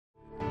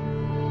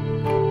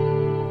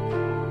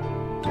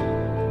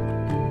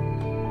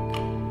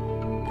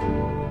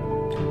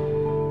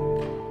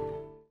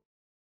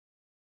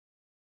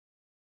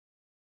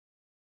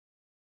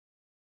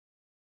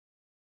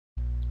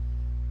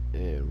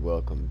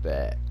welcome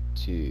back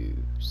to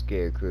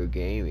Scarecrow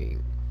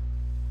Gaming.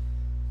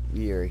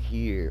 We are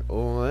here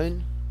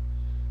on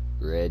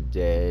Red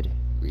Dead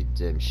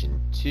Redemption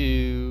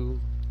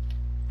 2.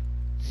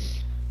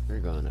 We're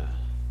gonna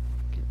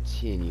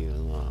continue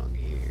along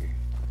here.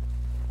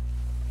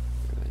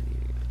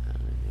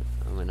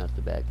 I went out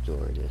the back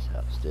door of this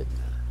house, didn't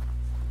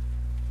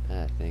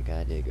I? I think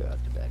I did go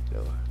out the back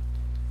door.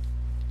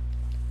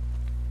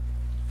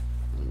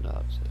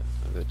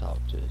 I'll go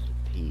talk to this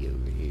P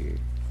over here.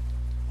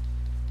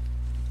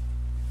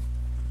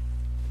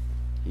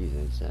 He's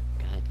inside.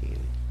 God damn it.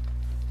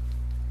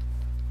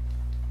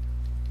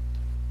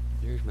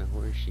 There's my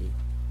horsey.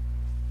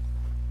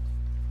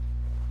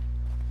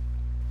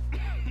 There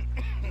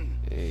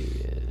he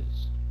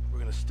is. We're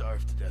gonna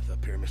starve to death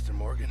up here, Mr.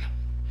 Morgan.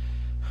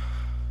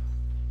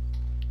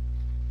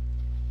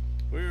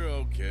 We're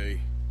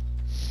okay.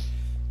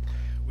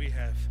 We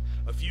have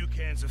a few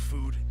cans of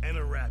food and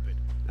a rabbit.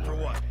 For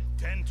what?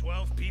 10,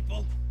 12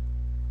 people?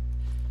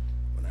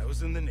 When I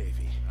was in the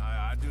Navy.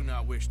 I do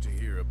not wish to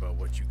hear about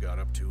what you got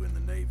up to in the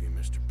Navy,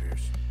 Mr.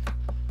 Pearson.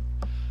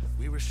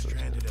 We were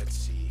stranded at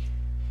sea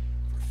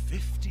for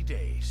 50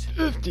 days.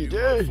 50 You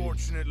days!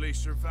 unfortunately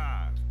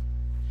survived.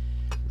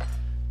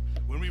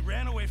 When we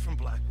ran away from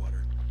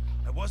Blackwater,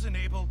 I wasn't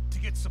able to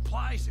get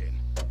supplies in.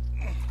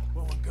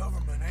 Well, when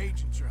government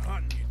agents are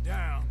hunting you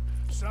down,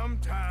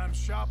 sometimes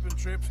shopping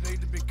trips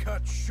need to be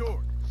cut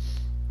short.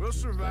 We'll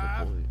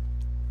survive.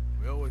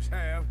 We always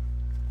have.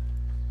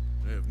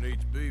 And if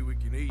needs be, we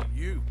can eat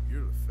you.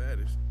 You're the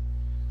fattest.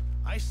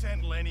 I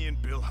sent Lenny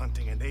and Bill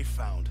hunting and they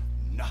found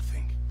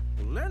nothing.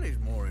 Well, Lenny's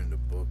more into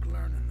book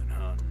learning than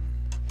hunting.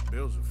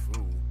 Bill's a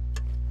fool.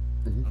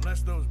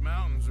 Unless those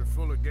mountains are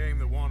full of game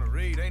that want to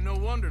read, ain't no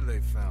wonder they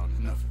found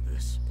Enough of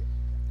this.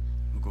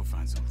 We'll go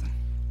find something.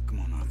 Come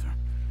on, Arthur.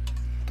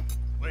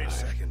 Wait a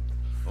second.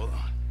 Hold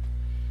on.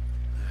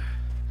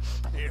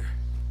 Here.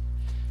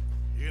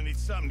 You're gonna need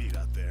something to eat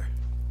out there.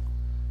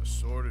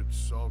 assorted,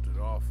 salted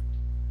offal.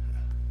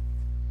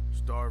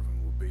 Starving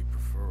will be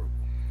preferable.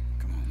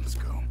 Come on, let's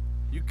go.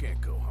 You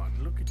can't go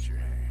hunting. Look at your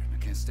hand. I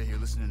can't stay here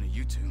listening to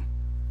you two.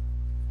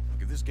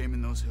 Look, if there's game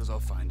in those hills, I'll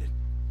find it.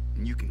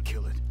 And you can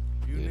kill it.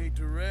 You need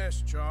to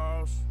rest,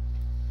 Charles.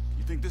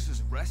 You think this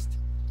is rest?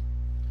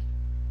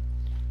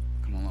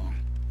 Come along.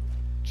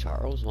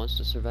 Charles wants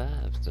to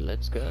survive, so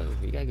let's go.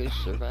 We gotta go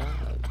survive.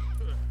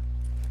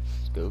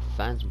 Let's go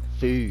find some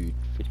food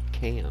for the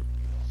camp.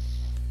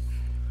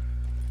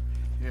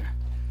 Here,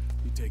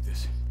 you take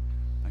this.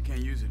 I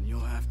can't use it, and you'll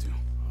have to.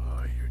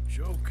 Oh, you're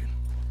joking.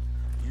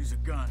 Use a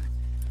gun,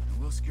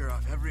 and we'll scare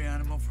off every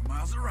animal for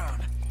miles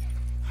around.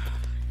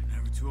 You're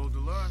never too old to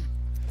learn.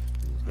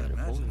 He's got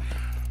a point.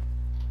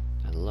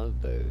 I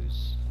love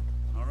those.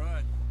 All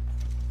right,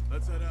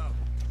 let's head out.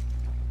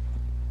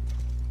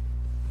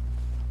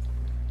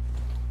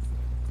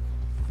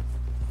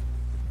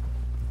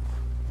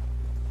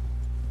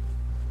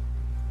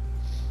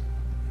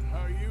 How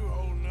are you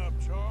holding up,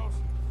 Charles?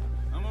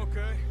 I'm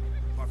okay,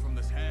 apart from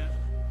this hand.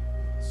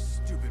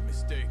 Stupid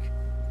mistake.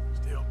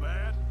 Still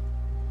bad?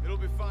 It'll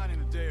be fine in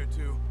a day or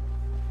two.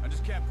 I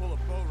just can't pull a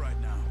bow right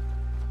now.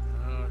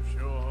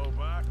 Sure hope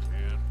I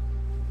can.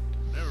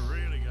 Never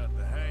really got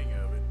the hang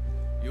of it.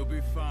 You'll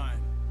be fine.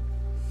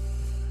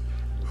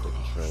 The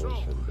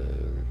controls for the bow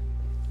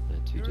are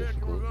not too You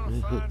reckon we're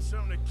difficult. gonna find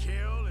something to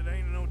kill that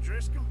ain't no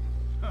Driscoll?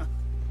 Huh.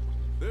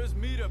 There's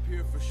meat up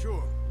here for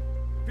sure.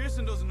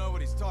 Pearson doesn't know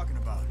what he's talking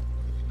about.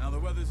 Now the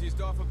weather's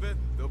eased off a bit,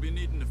 they'll be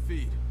needing to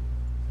feed.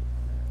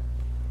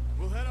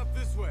 We'll head up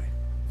this way,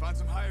 find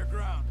some higher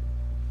ground.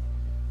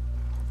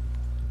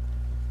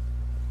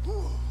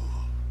 Whew.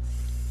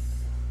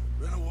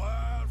 Been a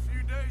wild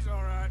few days,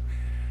 all right.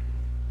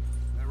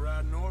 That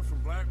ride north from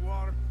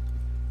Blackwater,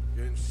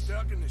 getting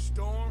stuck in the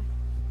storm,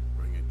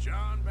 bringing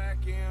John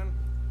back in.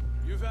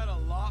 You've had a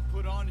lot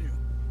put on you.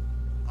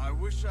 I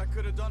wish I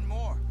could have done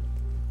more.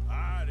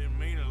 I didn't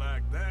mean it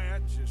like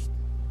that, just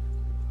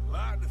a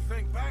lot to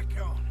think back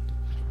on.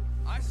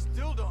 I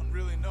still don't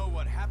really know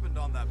what happened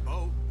on that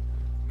boat.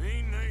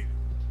 Me neither.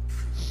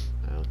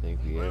 I don't think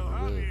we Well,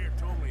 ever will. Javier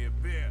told me a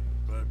bit,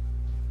 but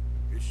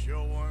it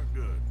sure weren't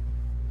good.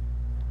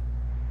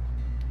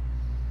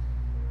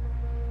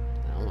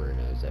 I want to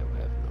know exactly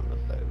what happened on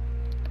the boat.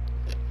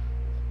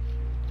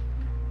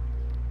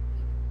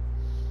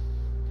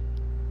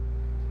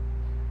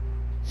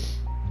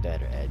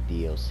 Better add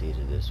DLC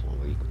to this one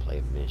where you can play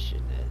a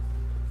mission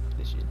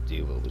that should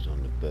do what was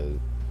on the boat.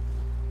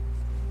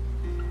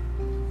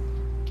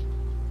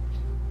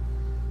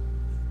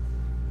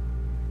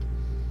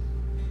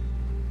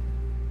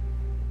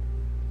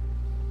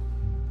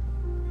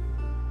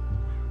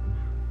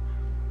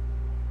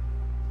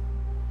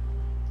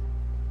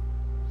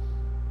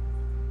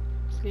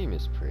 This game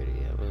is pretty,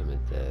 I will admit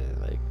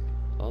that. Like,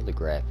 all the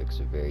graphics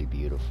are very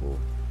beautiful.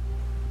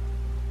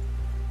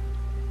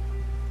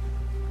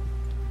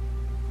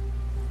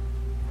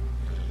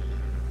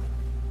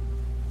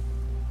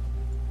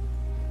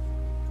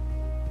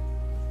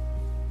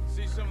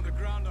 See some of the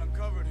ground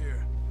uncovered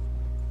here.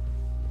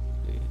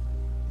 Yeah.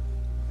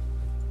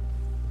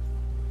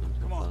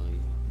 Come on,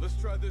 let's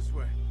try this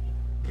way.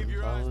 Keep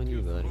your eyes following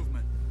you, peeled for buddy.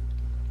 movement.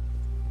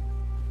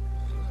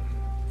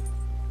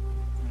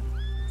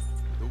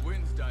 The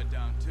wind's died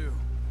down too.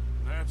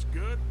 That's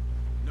good.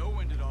 No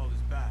wind at all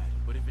is bad,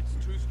 but if it's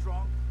too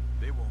strong,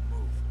 they won't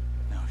move.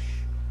 Now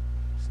shh.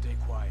 Stay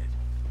quiet.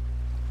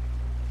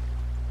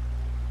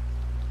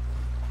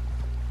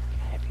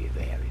 Gotta be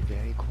very,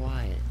 very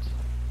quiet.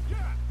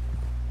 Yeah.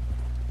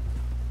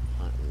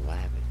 Hunting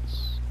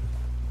rabbits.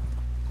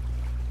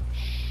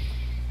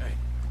 Hey,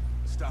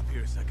 stop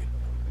here a second.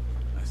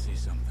 I see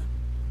something.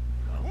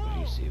 Oh, what do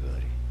you see,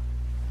 buddy?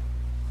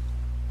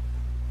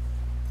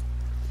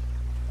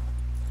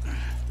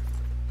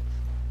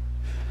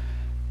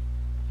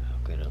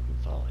 I'll get up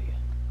and follow you.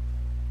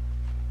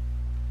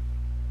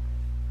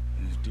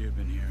 There's deer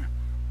been here.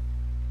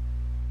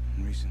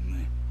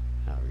 Recently.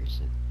 How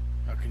recent?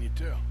 How can you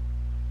tell?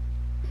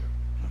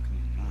 How can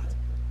you not?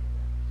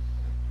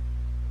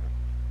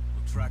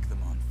 We'll track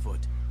them on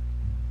foot.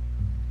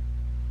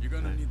 You're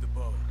gonna need the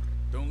bow.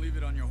 Don't leave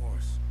it on your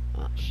horse.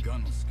 Ah, The shit.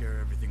 gun will scare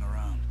everything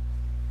around.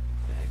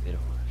 Back to the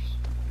horse.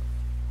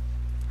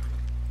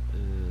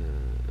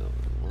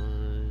 Over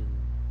one.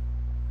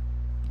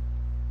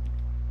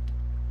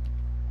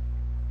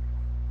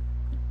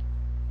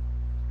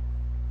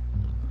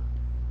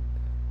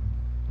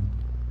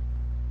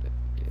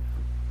 Yeah.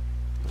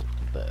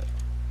 But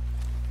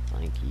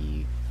thank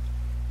you.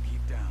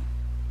 Keep down.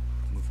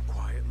 Move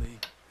quietly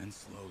and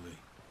slowly.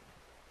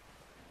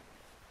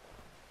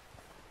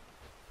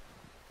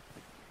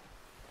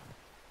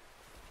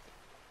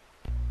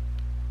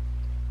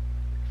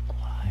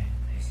 Quiet.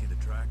 You see the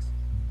tracks?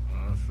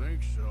 I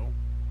think so.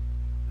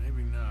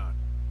 Maybe not.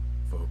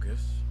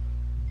 Focus.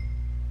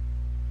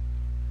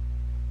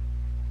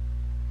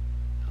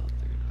 Oh,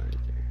 they're right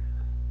there.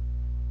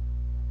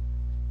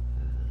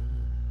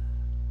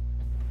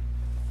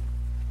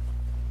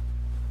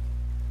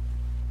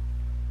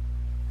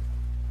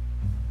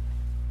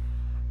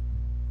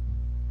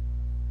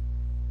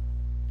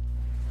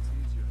 It's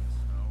easier in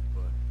snow,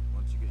 but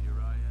once you get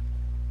your eye in,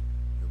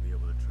 you'll be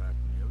able to track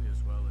nearly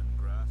as well in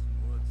grass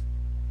and woods.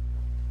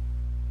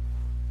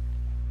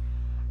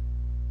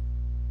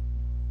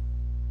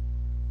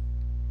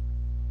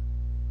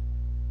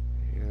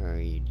 Where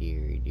are you,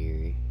 dearie,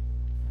 dearie?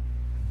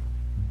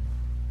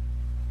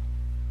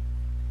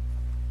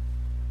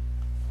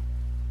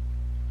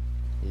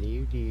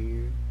 Hello,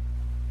 dear.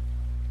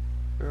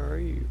 Where are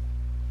you?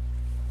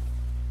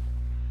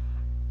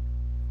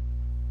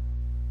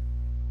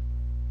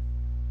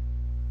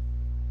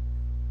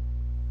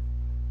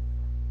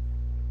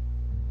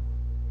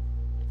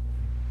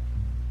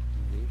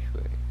 This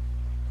way.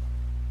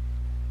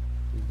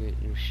 You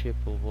getting a ship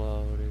of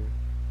water.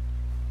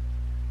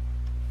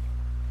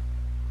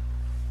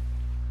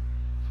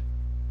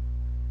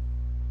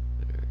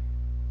 There.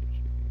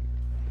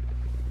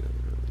 Go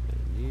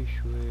down this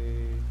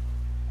way.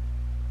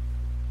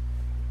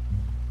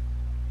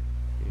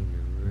 And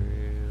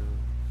around.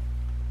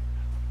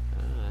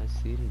 Ah, I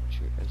see the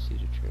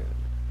trail.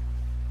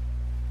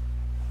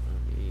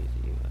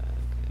 Uneasy,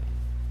 okay.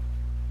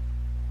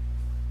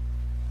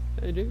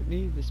 I don't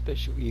need the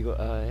special eagle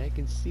eye, I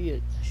can see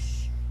it.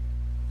 Shh.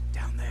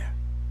 Down there.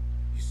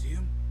 You see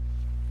him?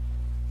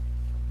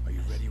 Are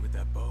you ready with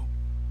that bow?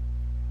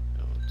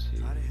 Oh, two.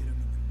 Try to hit him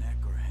in the neck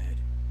or head.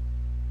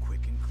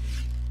 Quick and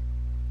clean.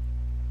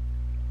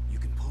 You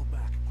can pull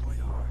back quite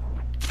hard.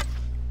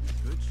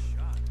 Good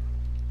shot.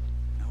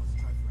 Now let's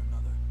try for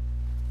another.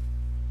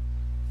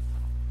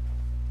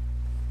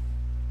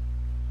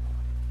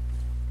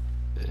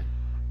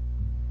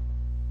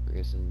 I'm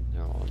guessing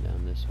they're all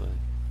down this way.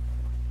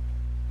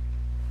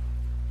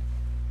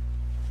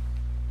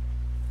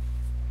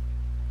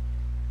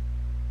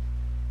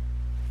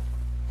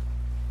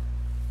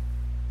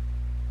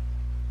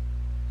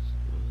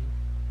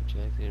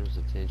 Attract the animal's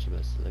attention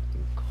by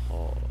selecting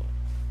call.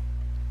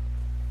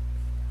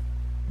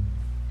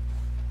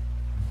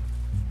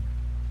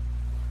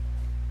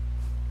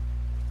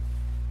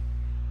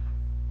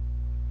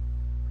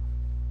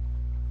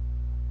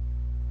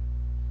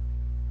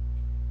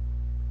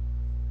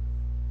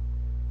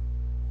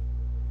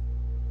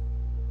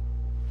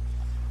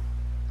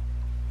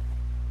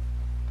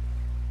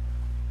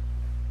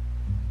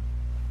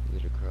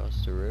 Is it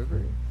across the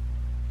river?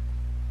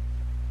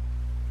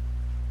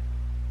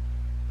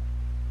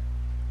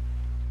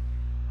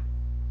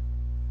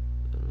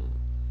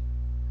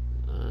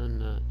 I'm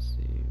not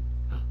seeing.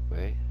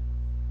 Wait.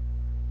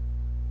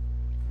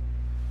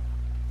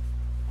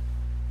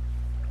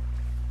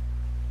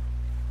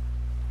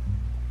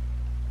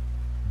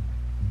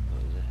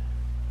 What was that?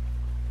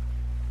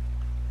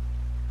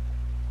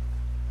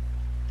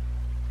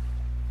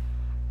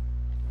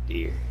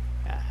 Deer.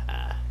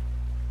 Haha.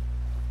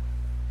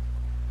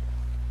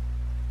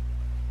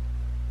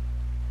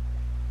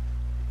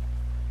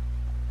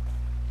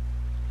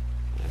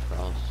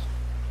 Across.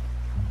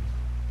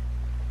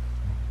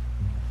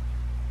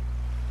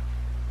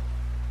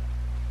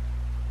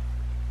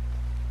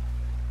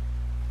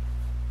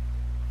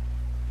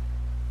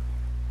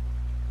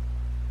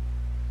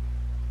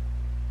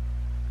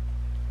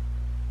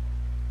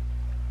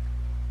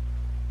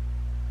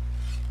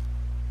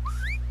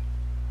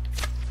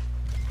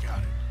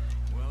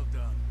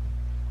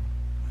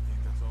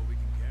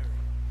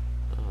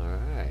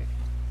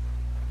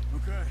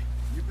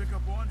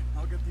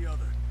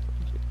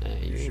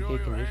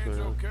 picking your this hands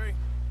one up. okay?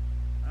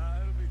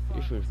 It'll be fine.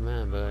 This one's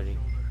mine, buddy.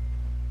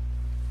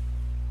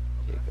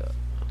 Pick up.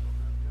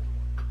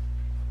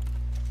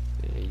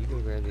 Yeah, you go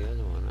grab the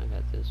other one. I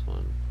got this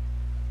one.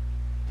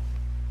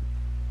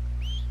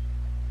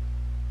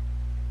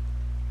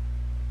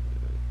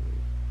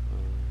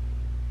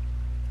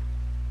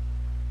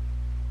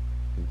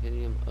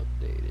 Compendium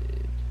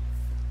updated.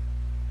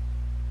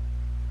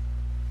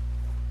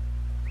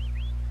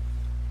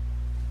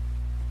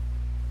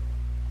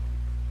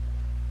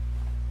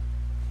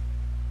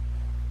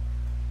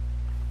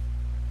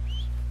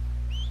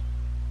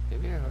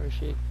 Come here,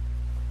 Hershey.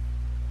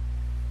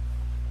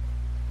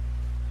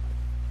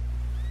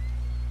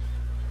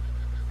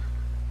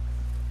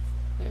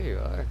 There you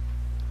are.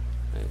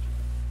 Hey.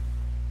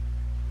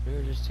 There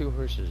are just 2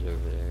 horses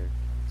over there.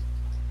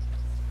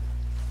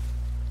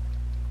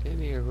 Come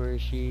here,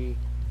 Hershey.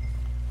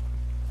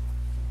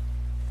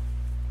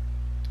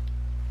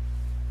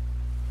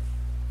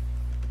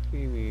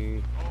 Come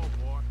here. Oh,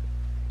 boy.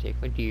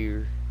 Take my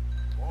deer.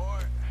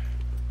 Boy.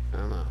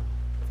 Come on.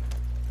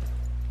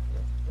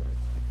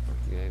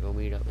 You gotta go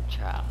meet up with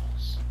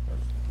Charles.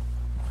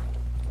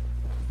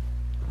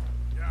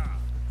 Yeah.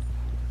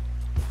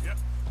 Yep.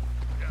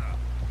 Yeah.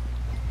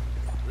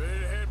 Ready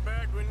to head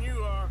back when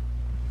you are.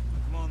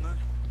 Come on then.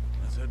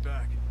 Let's head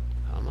back.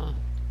 Come on.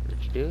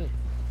 Let's do it.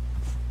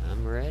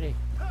 I'm ready.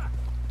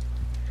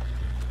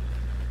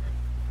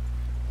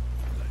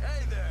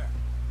 Hey there!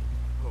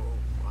 Oh,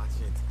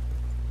 watch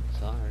it.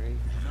 Sorry.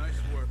 Nice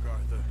work,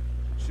 Arthur.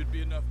 Should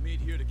be enough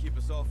meat here to keep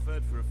us all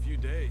fed for a few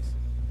days.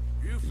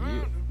 You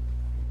found him.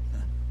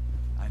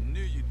 I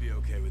knew you'd be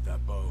okay with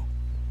that bow.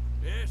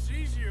 It's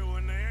easier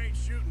when they ain't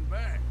shooting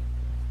back.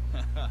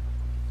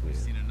 We've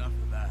seen enough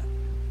of that.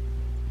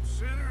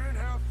 Considering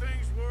how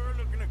things were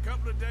looking a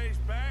couple of days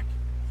back,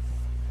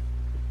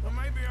 well,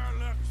 maybe our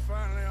luck is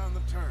finally on the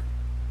turn.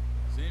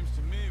 Seems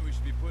to me we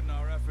should be putting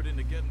our effort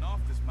into getting off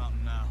this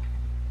mountain now.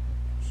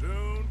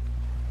 Soon.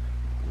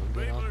 We'll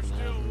get People off are the still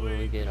mountain when we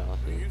weak. get off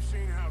it. You've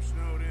seen how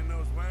snowed in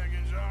those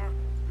wagons are.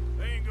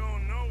 They ain't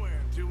going nowhere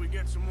until we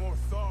get some more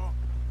thaw.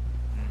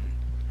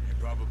 You're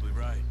probably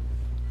right.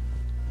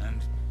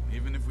 And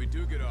even if we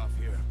do get off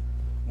here,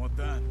 what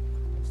then?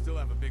 We'll still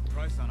have a big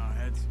price on our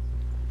heads.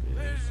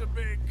 This is a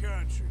big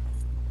country.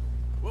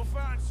 We'll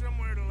find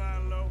somewhere to lie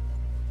low.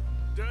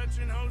 Dutch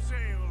and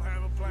Jose will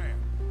have a plan.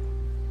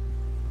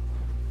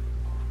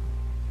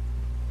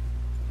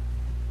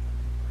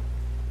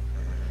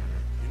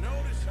 You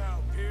notice how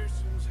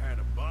Pearson's had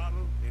a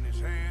bottle in his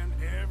hand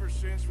ever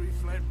since we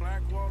fled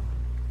Blackwater?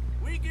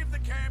 We give the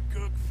camp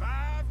cook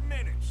 5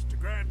 minutes to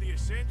grab the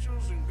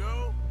essentials and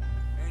go,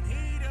 and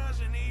he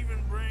doesn't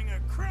even bring a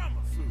crumb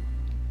of food.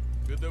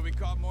 Good that we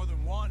caught more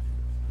than one.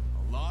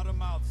 A lot of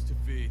mouths to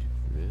feed.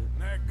 Yeah.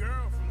 And that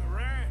girl from the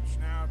ranch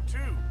now,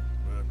 too,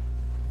 but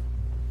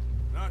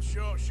not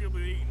sure she'll be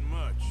eating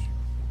much.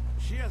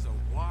 She has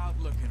a wild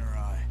look in her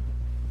eye.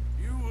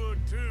 You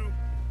would, too.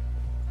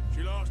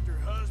 She lost her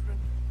husband,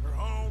 her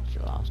home, She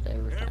lost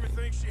everything.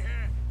 everything she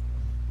had.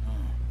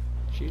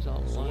 She's all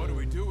alone. So what do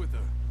we do with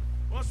her?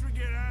 Once we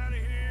get out of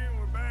here and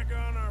we're back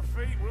on our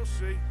feet, we'll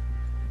see.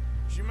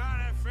 She might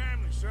have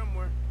family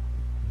somewhere.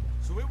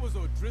 So it was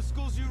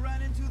O'Driscoll's you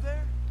ran into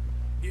there?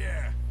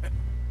 Yeah.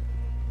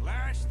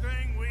 Last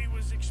thing we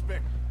was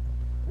expecting.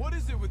 What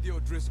is it with the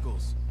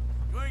O'Driscolls?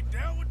 You ain't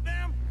dealt with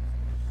them?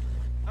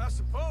 I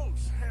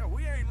suppose. Hell,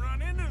 we ain't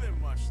run into them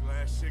much the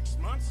last 6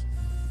 months.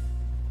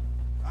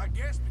 I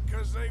guess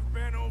because they've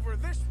been over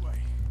this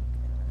way.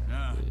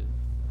 Yeah.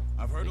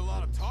 I've heard a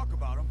lot of talk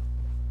about them.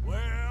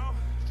 Well,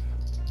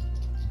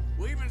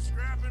 we've been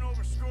scrapping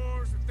over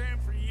scores with them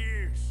for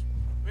years.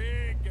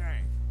 Big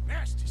gang.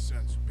 Nasty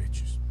sons of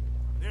bitches.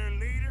 Their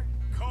leader,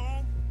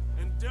 Colm,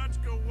 and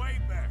Dutch go way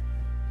back.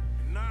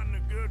 And not in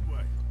a good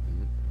way.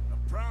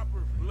 A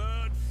proper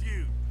blood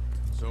feud.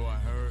 So I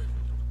heard.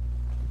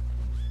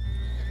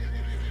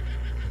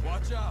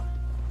 Watch out!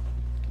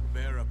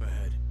 Bear up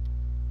ahead.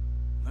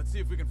 Let's see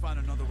if we can find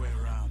another way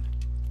around.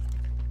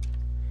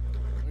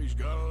 He's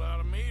got a lot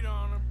of meat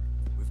on him.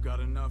 We've got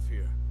enough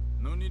here.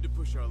 No need to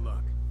push our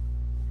luck.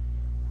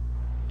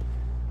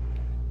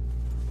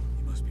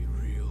 You must be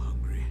real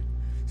hungry.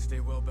 Stay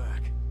well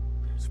back.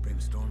 Spring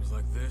storms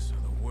like this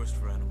are the worst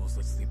for animals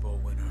that sleep all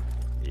winter.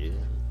 Yeah.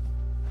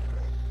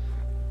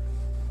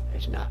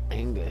 Let's not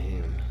anger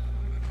him.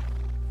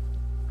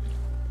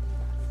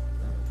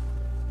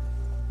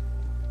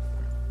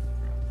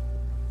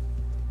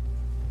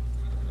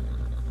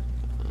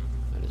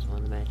 I just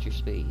want to match your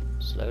speed.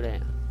 Slow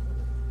down.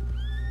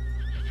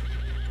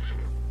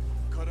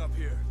 Cut up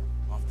here,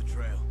 off the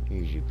trail.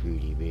 Here's your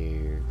pretty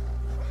bear.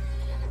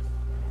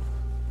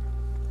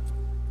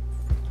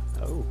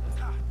 Oh.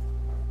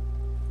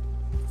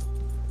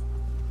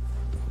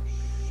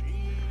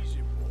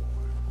 Easy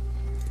boy.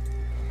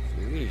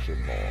 Here's your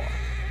boy.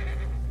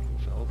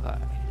 It's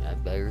okay.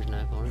 That bear's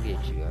not gonna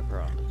get you, I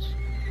promise.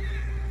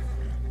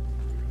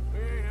 We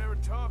ain't ever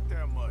talked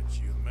that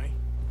much, you and me.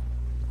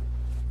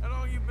 How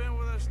long you been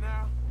with us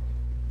now?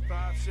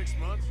 5, 6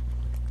 months?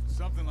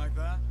 Something like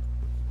that.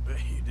 Bet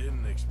you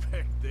didn't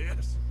expect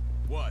this.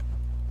 What?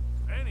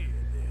 Any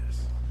of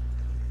this.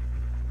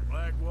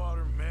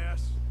 Blackwater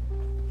mess.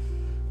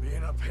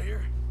 Being up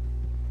here.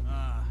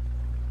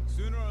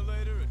 Sooner or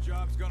later, a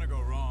job's gonna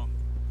go wrong.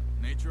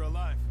 Nature of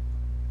life.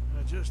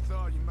 I just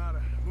thought you might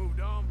have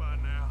moved on by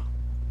now.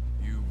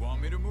 You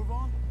want me to move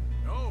on?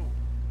 No.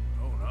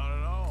 No, not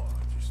at all.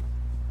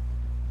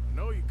 I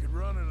know you could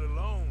run it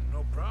alone,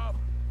 no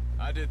problem.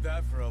 I did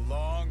that for a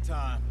long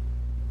time.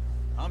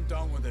 I'm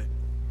done with it.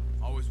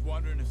 Always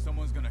wondering if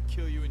someone's gonna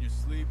kill you in your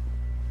sleep.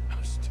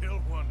 I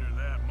still wonder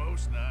that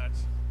most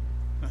nights.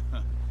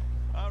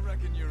 I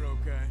reckon you're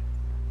okay.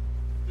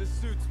 This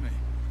suits me.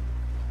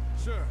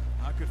 Sure,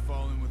 I could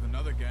fall in with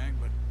another gang,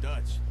 but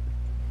Dutch...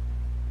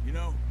 You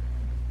know...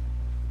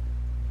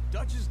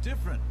 Dutch is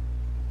different.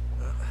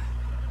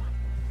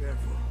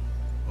 Careful.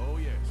 Oh,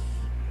 yes.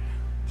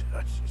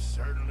 Dutch is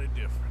certainly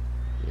different.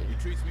 He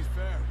treats me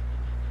fair.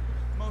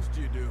 Most of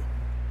you do.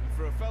 And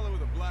for a fellow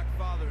with a black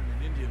father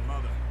and an Indian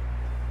mother,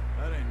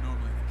 that ain't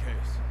normally the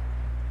case.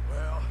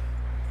 Well,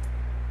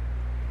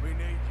 we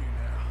need you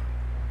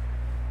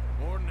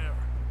now. More than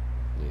ever.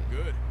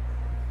 Good.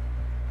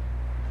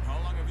 How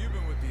long have you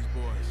been with these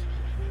boys?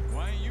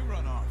 Why ain't you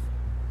run off?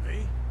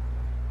 Me?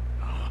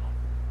 Oh,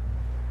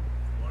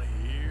 20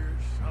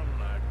 years, something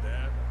like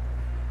that.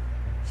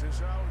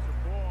 Since I was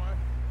a boy.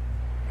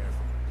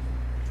 Careful.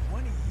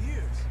 20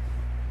 years?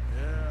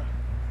 Yeah.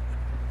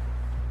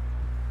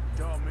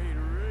 Taught me to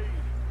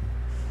read.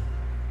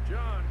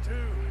 John,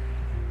 too.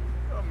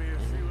 Taught me a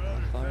few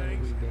other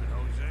things.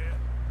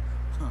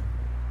 Hosea.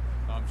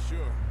 I'm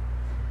sure.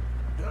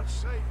 Dutch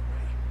saved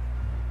me.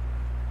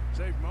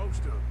 Saved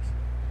most of us.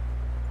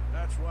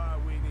 That's why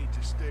we need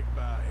to stick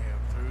by him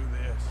through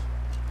this.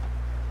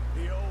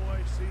 He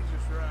always sees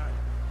us right.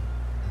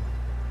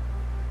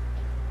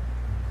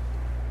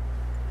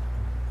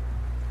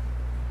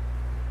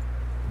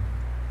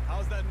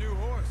 How's that new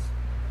horse?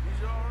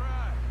 He's all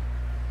right.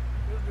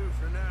 He'll do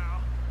for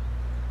now.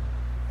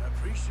 I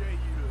appreciate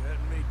you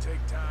letting me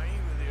take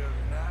Taima the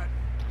other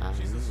night.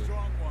 She's a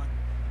strong one.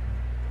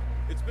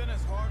 It's been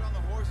as hard on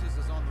the horses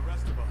as on the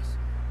rest of us.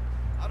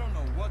 I don't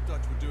know what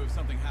Dutch would do if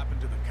something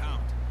happened to the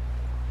Count.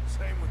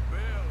 Same with Bill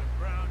and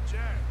Brown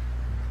Jack.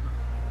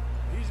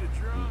 He's a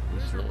drunk,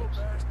 miserable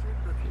bastard,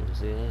 but You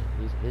see that?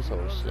 His he horse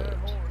loves that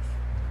slipped.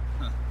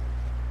 horse.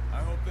 I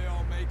hope they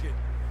all make it.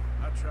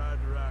 I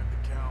tried to ride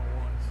the Count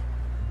once.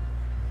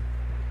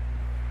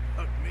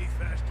 Hucked me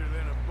faster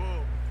than a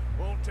bull.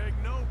 Won't take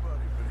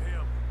nobody but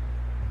him.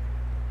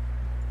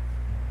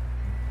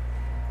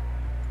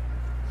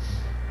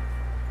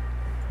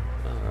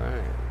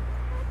 Alright.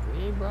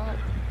 We brought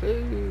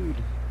food.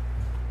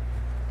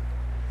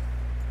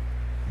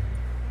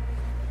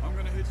 I'm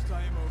gonna hitch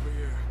Taima over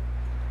here.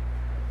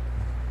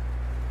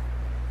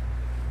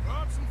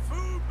 Brought some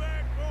food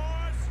back,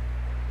 boys.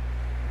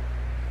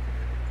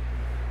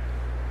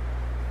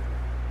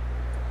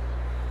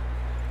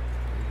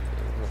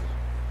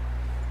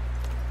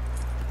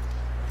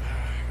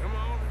 Come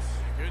on, let's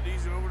get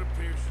these over to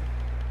Pearson.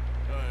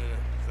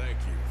 Thank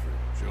you for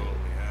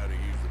showing me how to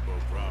use the bow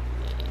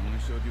properly. I only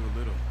showed you a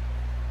little.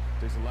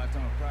 Takes a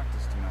lifetime of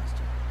practice to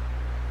master.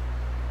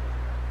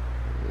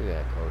 Look at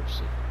that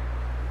Corsi.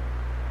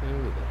 Look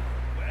at that.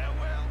 Well,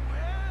 well,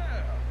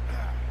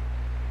 well.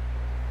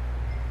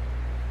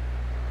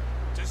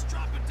 Just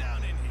drop it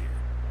down in here.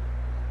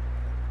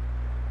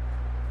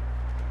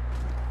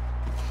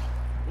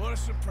 What a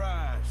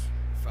surprise.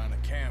 Find a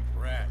camp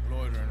rat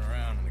loitering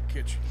around in the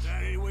kitchen. Is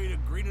that any way to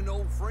greet an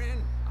old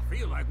friend? I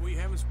feel like we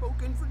haven't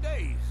spoken for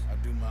days. I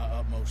do my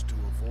utmost to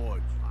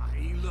avoid you.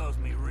 He loves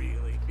me,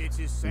 really. It's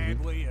his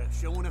sad way of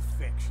showing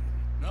affection.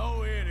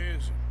 No, it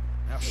isn't.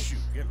 Now shoot,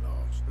 get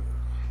lost.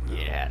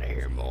 Get out of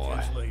here, boy.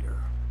 Just later.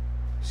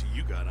 See,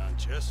 you got on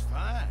just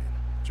fine.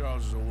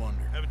 Charles is a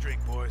wonder. Have a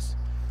drink, boys.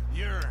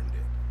 You earned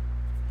it.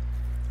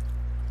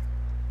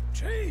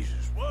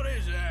 Jesus, what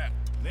is that?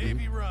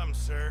 Navy rum,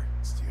 sir.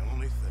 It's the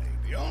only thing.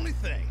 The only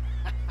thing.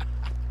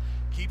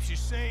 Keeps you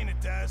sane,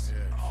 it does.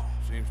 Yes,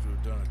 seems to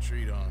have done a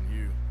treat on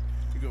you.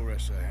 You go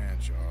rest that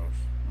hand, Charles.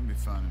 I'll be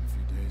fine in a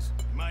few days.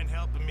 You mind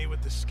helping me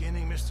with the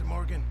skinning, Mr.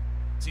 Morgan?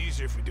 It's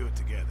easier if we do it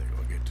together.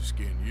 Do I get to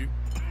skin you?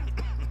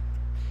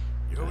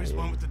 You're always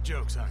one with the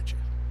jokes, aren't you?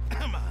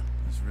 Come on.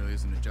 This really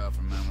isn't a job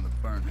for a man with a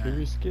burnt hand.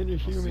 Maybe skin a I'll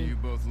see you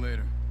human. both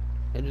later.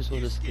 I just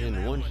want You to skin that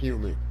skin one one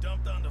human.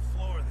 Dumped on the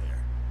floor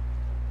there.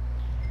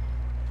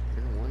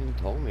 You're the one who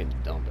told me to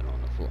dump it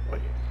on the floor.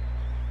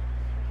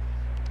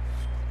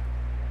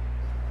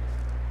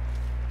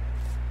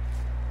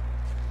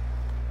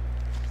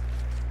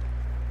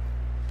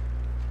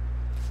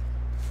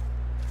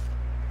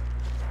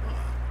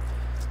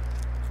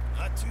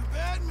 Not too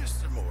bad,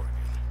 Mr. Morgan.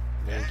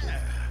 Thank you.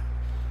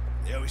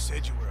 They always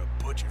said you were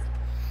a butcher.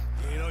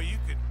 You know, you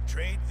could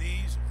trade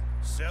these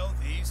or sell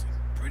these in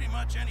pretty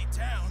much any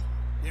town.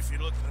 If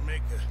you're looking to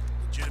make a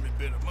legitimate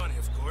bit of money,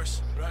 of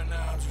course. Right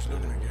now, I'm just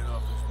looking to get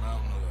off this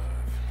mountain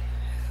alive.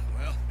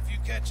 Well, if you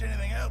catch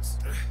anything else,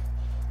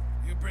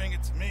 you bring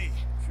it to me.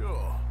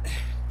 Sure.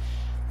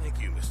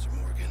 Thank you, Mr.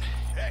 Morgan.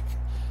 Heck,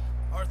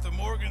 Arthur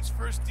Morgan's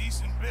first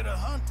decent bit of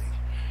hunting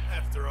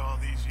after all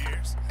these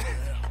years.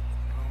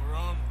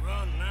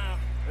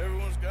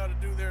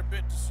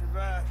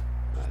 survive.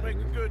 Just make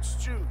a good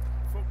stew.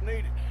 Folk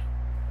need it.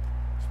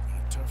 It's been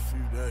a tough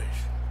few days.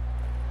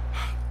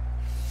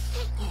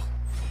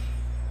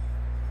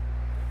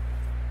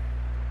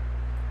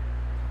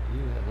 You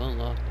have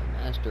unlocked the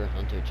Master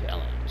Hunter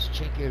Challenge.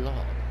 Check your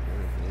log for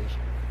more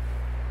information.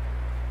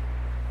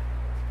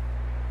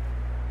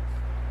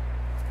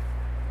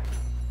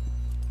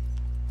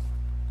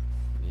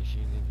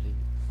 Mission complete.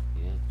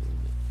 Yeah, doing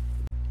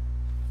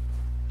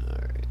it.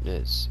 Alright,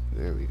 let's see.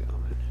 Where are we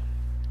going?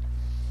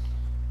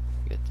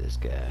 Got this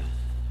guy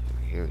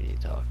over here we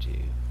need to talk to.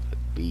 A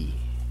B.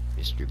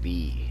 Mr.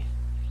 B.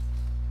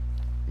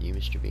 You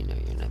Mr. B? No,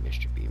 you're not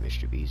Mr. B.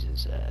 Mr. B's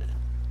inside.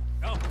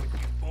 Up with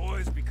you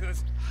boys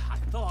because I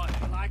thought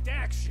you liked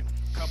action.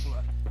 A couple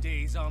of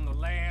days on the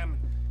lam,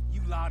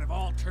 you lot have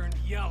all turned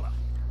yellow.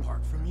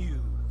 Apart from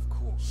you, of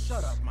course.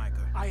 Shut up, Micah.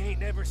 I ain't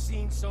never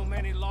seen so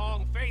many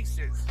long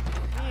faces.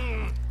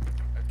 I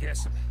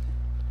guess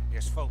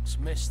folks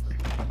miss them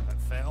that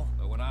fell.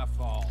 But when I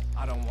fall,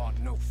 I don't want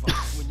no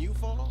fuss. When you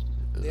fall,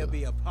 there'll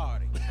be a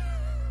party.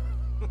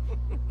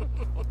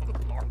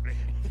 Party.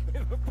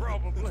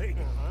 Probably.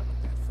 That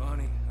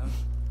funny, huh?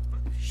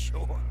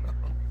 Sure.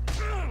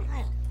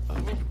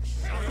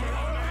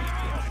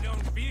 I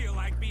don't feel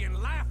like being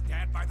laughed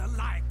at by the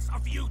likes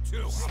of you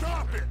two.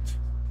 Stop it!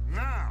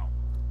 Now!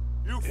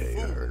 You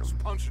fools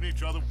punching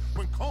each other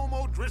when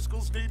Como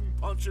Driscoll's needing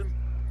punching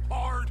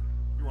hard.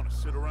 You want to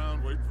sit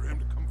around waiting for him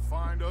to come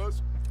find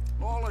us?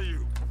 All of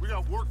you, we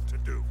got work to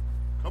do.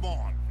 Come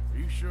on. Are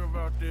you sure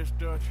about this,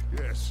 Dutch?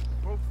 Yes.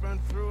 Folks been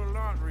through a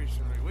lot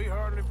recently. We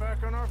hardly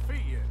back on our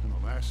feet yet.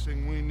 The last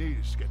thing we need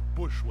is to get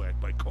bushwhacked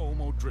by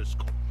Como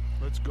Driscoll.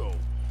 Let's go.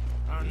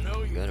 I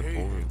know you got a hate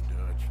point. him,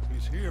 Dutch.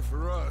 He's here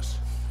for us.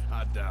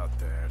 I doubt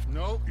that.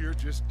 No, you're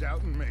just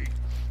doubting me.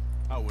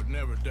 I would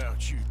never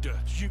doubt you,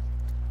 Dutch.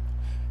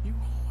 You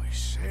always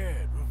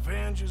said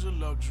revenge is a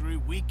luxury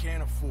we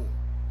can't afford.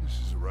 This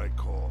is the right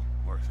call,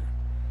 Arthur.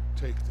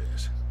 Take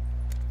this.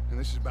 And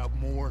this is about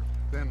more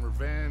than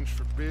revenge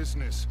for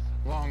business.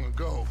 Long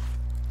ago,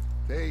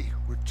 they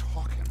were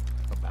talking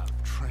about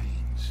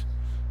trains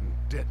and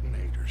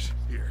detonators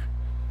here.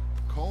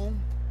 Colm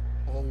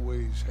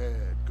always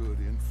had good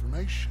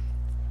information.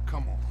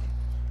 Come on.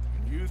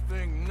 And you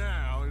think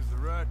now is the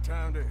right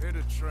time to hit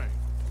a train?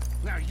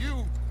 Now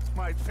you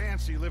might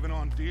fancy living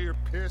on deer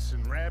piss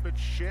and rabbit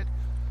shit.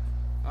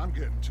 I'm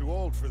getting too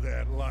old for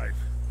that life.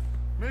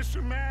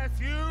 Mr.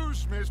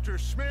 Matthews, Mr.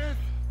 Smith,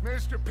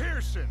 Mr.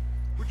 Pearson,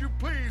 would you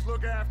please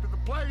look after the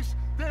place?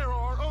 There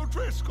are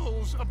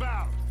O'Driscolls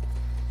about.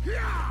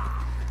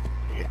 Yeah!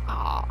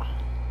 Yeah.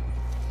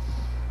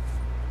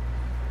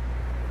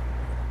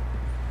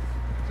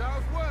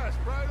 Southwest,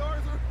 right,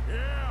 Arthur?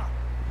 Yeah.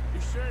 He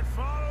said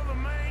follow the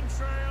main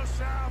trail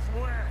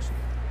southwest.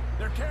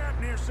 They're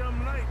camped near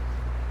some lake.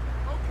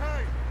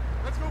 Okay,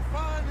 let's go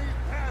find these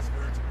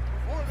bastards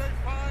before they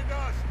find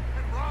us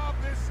and rob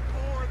this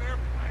store of their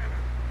planet.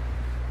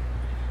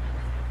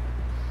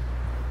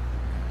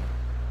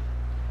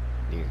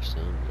 Near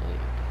some lake.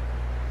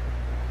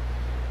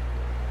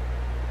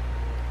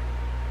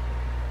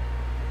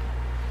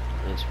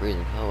 It's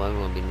freezing cold. I don't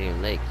want to be near a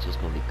lake. It's just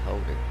going to be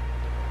colder.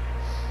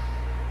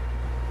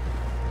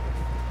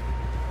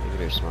 Maybe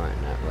they're smart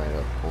and not right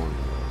up on the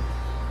road.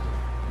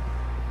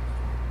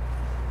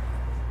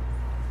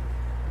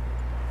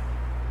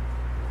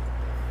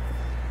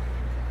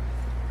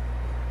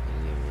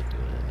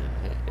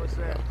 What's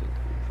that?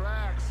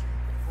 Tracks.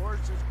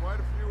 Horses, quite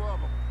a few of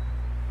them.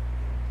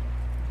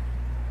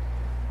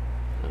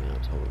 I mean,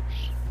 it's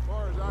horse. As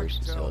far as I Horse can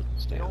and tell,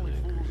 Sultan's the down only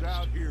there, fools cruised.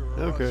 out here are us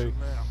Okay. and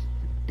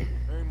them.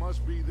 They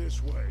must be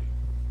this way.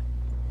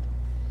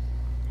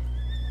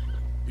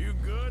 You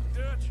good,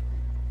 Dutch?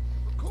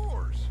 Of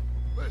course.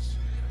 Listen,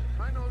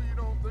 I know you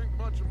don't think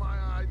much of my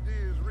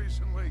ideas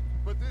recently,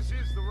 but this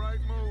is the right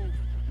move.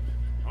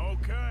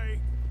 Okay.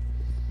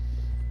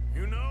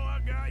 You know I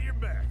got your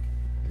back.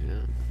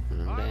 Yeah,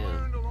 I'm I down.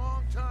 learned a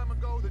long time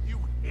ago that you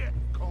hit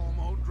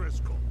Como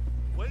Driscoll.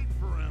 Wait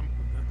for him,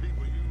 and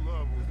people you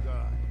love will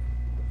die.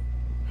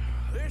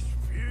 This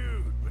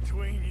feud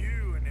between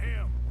you and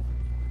him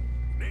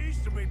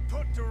needs to be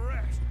put to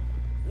rest,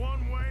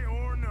 one way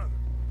or another.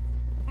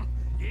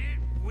 It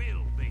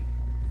will be.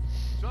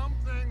 Some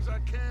things I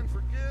can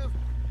forgive,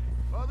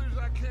 others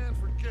I can't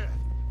forget.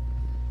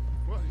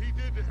 What he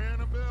did to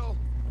Hannibal,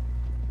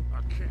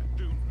 I can't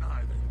do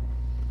neither.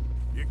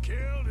 You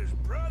killed his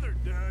brother,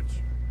 Dutch.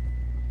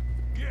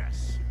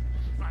 Yes,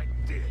 I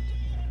did.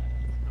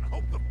 And I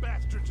hope the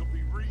bastards will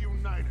be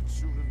reunited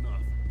soon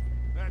enough.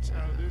 That's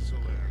how this'll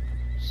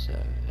end. So,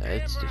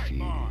 that's the right, feud.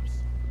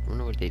 boss. I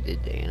wonder what they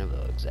did to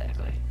Annabelle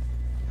exactly.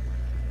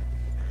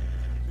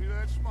 See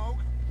that smoke?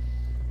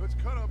 Let's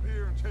cut up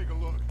here and take a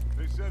look.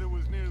 They said it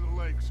was near the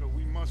lake, so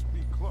we must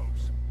be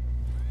close.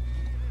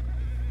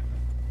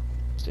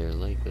 Is there a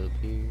lake up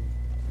here?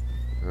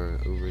 Or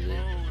over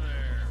there?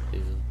 Yeah.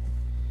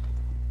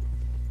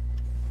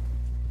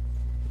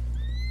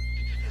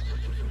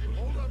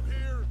 Hold up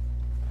here.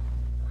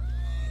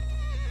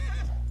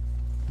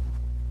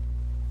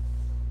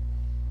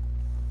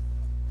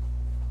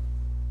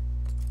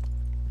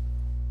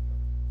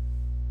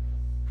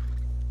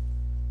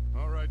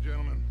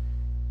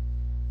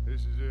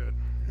 This is it.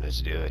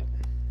 Let's do it.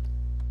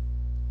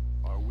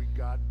 Are we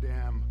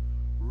goddamn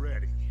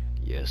ready?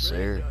 Yes,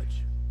 sir.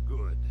 Dutch.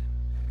 Good.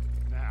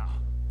 Now,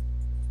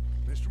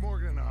 Mr.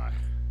 Morgan and I,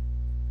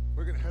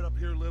 we're gonna head up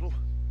here a little,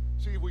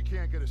 see if we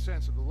can't get a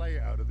sense of the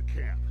layout of the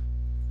camp.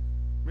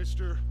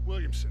 Mr.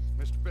 Williamson,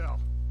 Mr. Bell,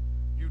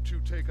 you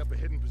two take up a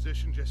hidden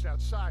position just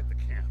outside the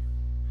camp.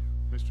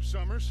 Mr.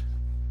 Summers,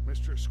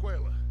 Mr.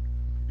 Escuela,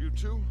 you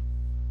two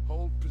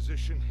hold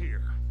position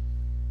here.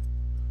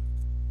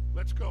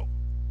 Let's go.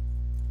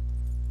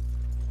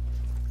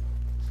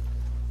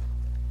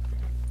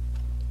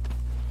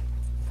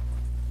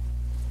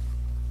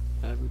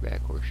 I'll be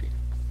back, horsey.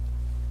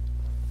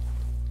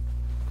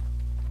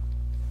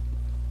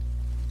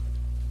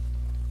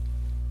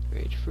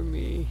 Wait for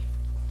me.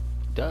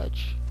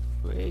 Dutch.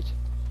 Wait.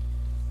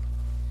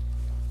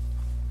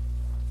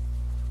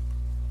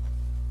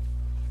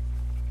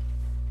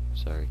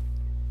 Sorry.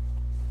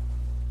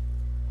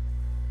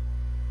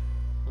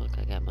 Look,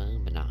 I got my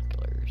own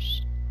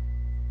binoculars.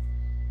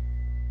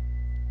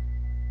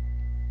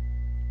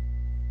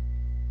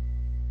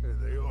 There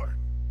they are.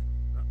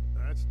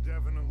 That's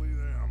definitely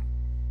them.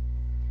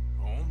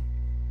 Home?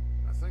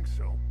 I think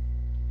so.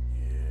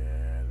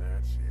 Yeah,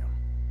 that's him.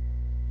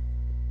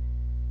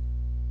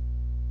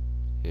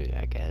 Who,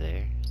 that guy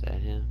there? Is that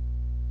him?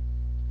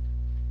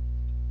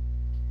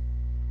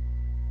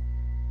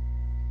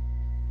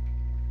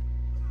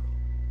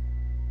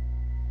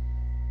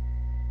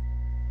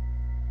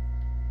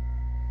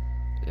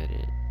 Is that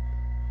it?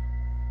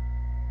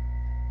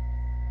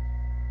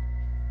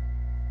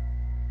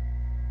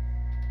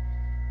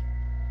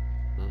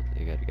 Oh,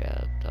 they got a guy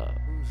up top.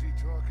 Who's he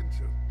talking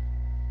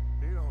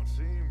to? He don't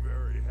seem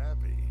very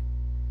happy.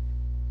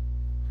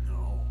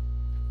 No.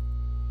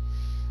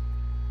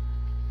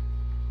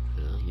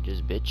 Well, he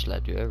just bitch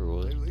slapped whoever They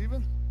was.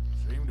 leaving?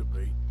 Seem to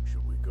be.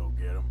 Should we go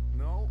get him?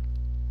 No.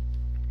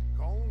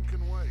 Colin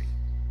can wait.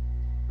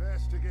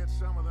 Best to get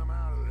some of them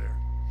out of there.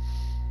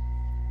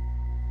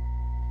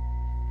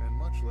 And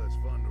much less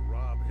fun to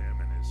rob him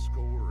and his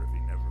score if he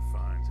never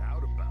finds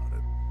out about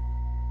it.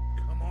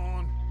 Come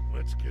on,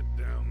 let's get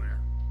down there.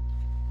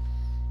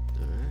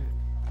 Alright.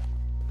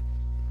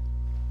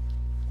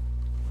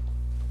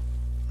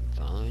 I'm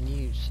following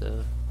you,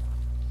 so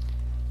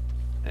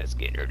let's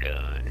get her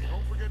done.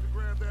 Don't forget to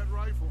grab that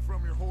rifle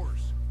from your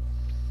horse.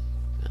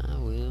 I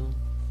will.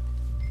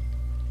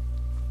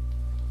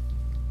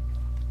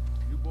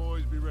 You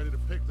boys be ready to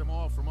pick them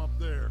off from up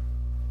there.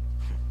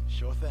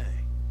 Sure thing.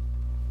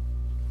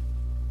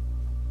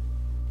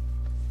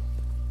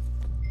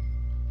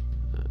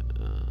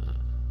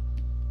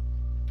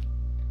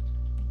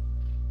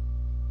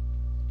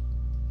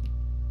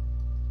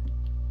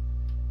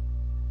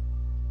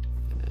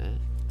 Good.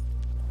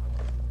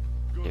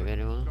 You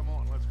ready, Mom? Come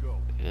on, let's go.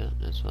 Yeah,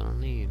 that's what I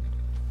need.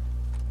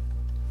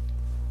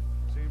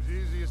 Seems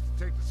easiest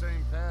to take the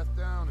same path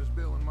down as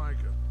Bill and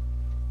Micah.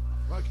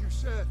 Like you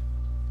said,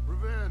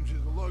 revenge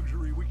is a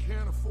luxury we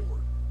can't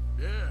afford.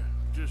 Yeah,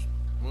 just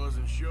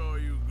wasn't sure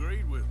you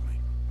agreed with me.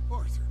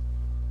 Arthur.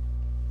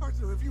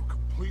 Arthur, have you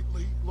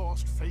completely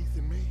lost faith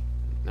in me?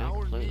 Not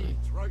Our completely.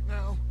 needs right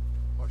now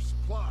are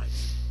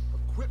supplies,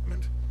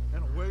 equipment,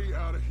 and a way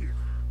out of here.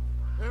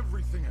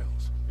 Everything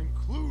else,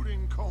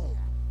 including Colm,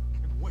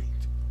 can wait.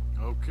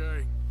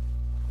 Okay.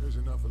 There's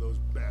enough of those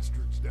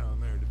bastards down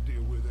there to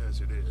deal with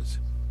as it is.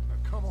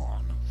 Now come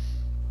on.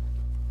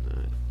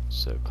 Alright,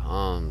 so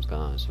Calm's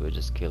gone, so we're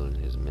just killing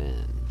his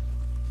men.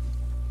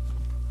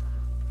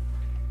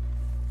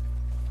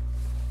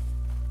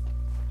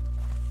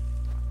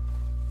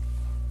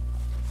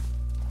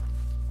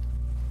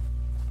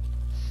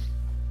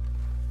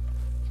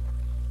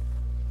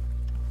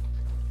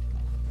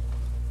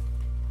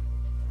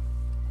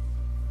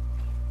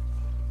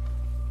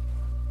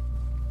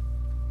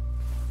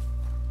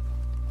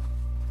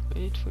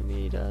 Wait for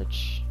me,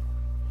 Dutch.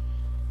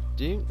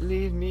 Don't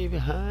leave me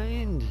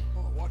behind.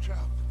 Oh, watch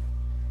out.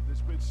 This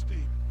bit's steep.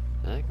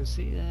 I can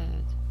see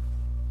that.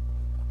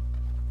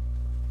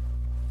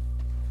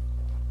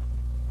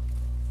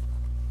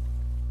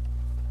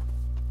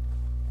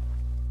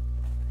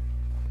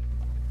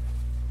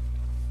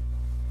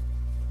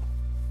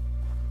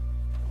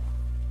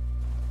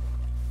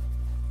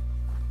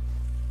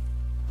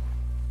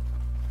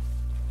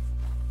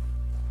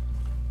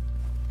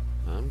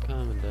 I'm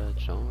coming,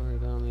 Dutch. Don't worry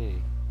about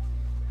me.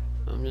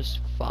 I'm just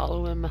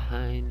following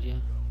behind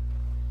you.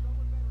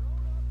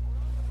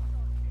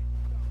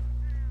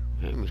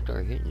 I'm gonna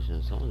start hitting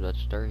something. Someone's about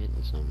to start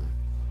hitting something.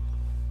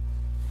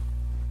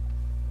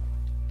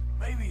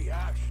 Maybe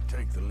I should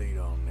take the lead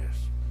on this.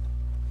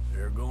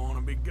 They're going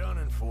to be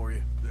gunning for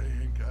you. They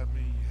ain't got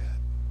me yet.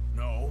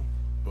 No,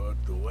 but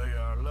the way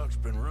our luck's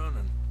been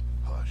running.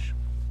 Hush.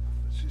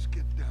 Let's just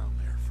get down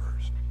there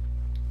first.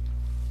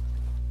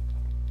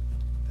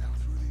 Down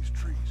through these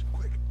trees,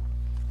 quick.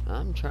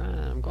 I'm trying.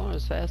 I'm going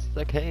as fast as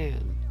I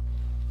can.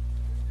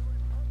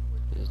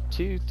 There's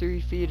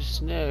 2-3 feet of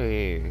snow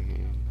here.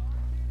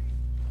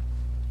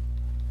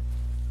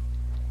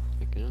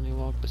 I can only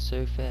walk but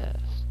so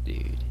fast,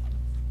 dude.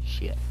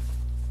 Shit.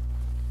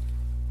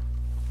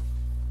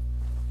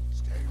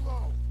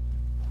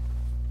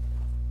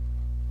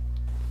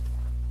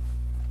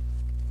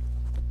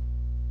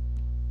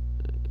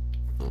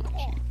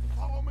 on,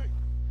 follow me.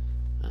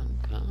 I'm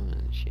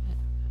coming, shit.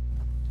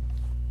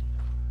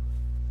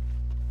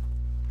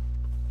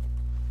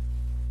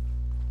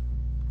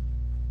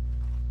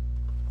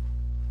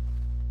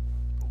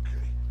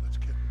 Okay, let's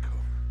get in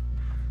cover.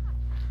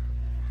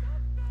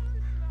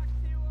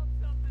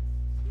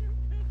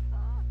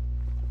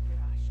 Yeah,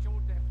 I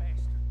showed that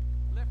bastard.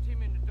 Left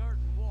him in the dirt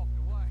and walked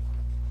away.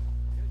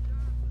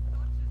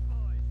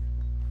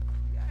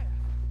 Yeah.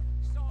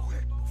 Saw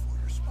Quick, before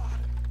you're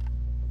spotted.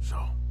 So,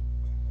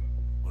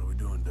 what are we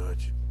doing,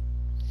 Dutch?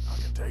 I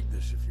can take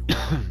this if you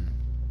want.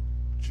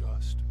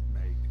 Just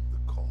make the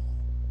call.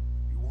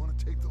 You want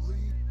to take the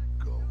lead?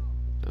 Go.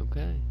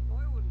 Okay.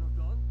 I wouldn't have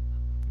done.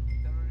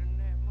 Fella didn't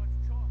have much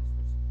choice.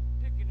 Was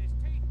picking his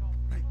teeth off.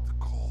 Make the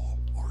call,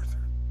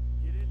 Arthur.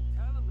 You didn't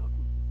tell him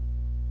nothing.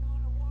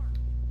 Not a word.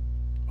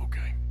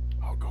 Okay,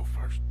 I'll go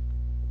first.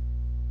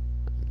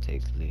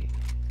 Take the lead.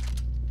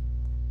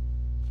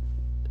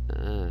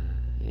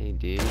 Hey,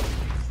 dude.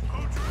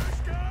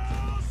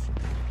 O'Driscolls!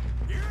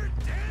 You're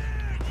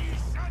dead, you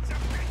sons of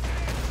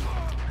bitches!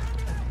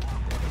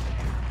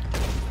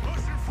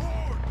 Pushing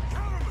forward!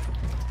 Cover me!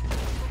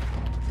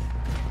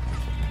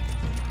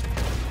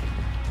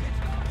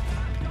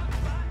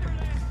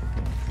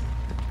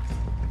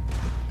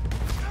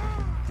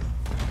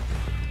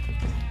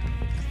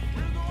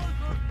 Here's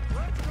Arthur.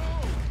 Let's go.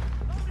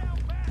 Slow down,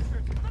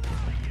 bastards! The lot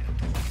of you!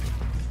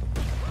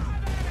 Try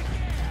that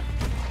again!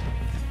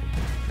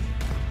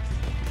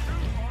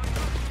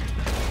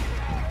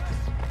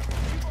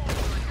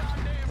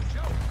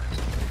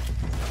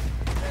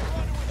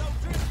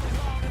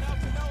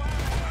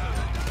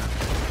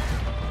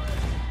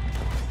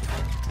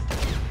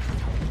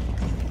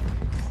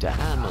 Die,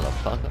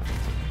 motherfucker.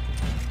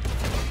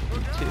 You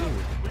too.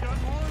 We got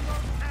more of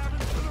those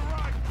cabins to the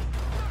right.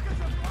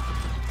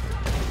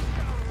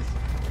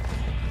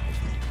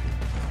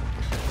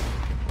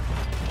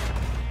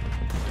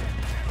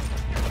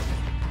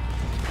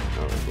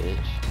 Oh,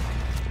 bitch.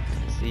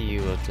 See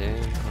you up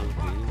there,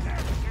 concrete. They're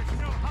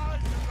still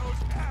hiding in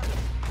those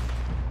cabins.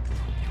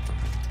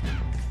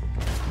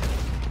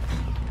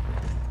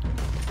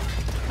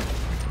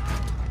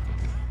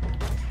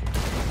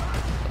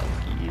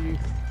 Fuck you.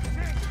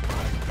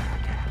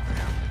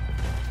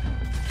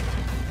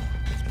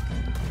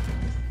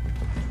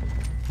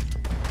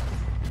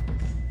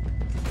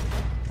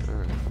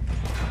 Alright.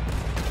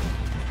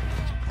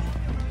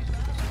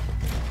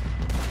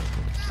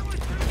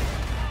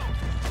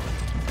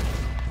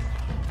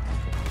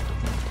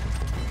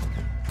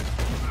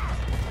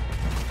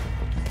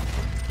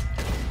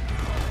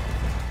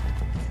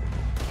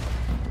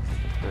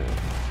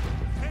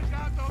 Take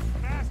out those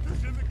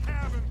bastards in the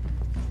cabin.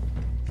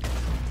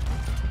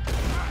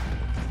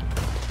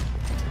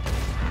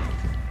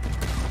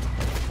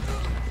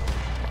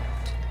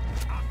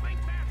 I think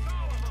that's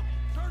all of them!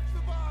 Search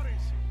the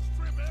bodies.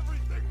 Strip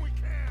everything we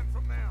can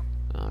from them.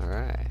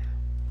 Alright.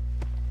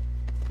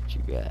 What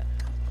you got?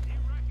 You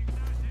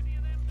recognize any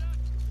of them,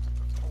 Dutch?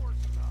 Of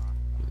course not.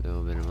 A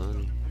little bit of money.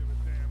 Doesn't give a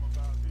damn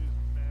about his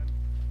men.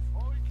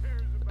 All he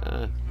cares about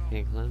is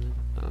Can't numbers. climb it?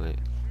 Oh, wait.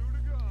 Shoot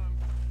a gun,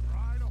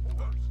 ride a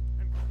horse,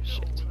 and kill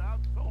Shit.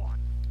 without thought.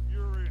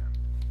 You're in.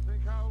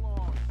 Think how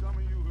long some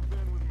of you have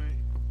been with me.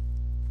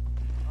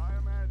 I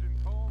imagine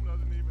Tom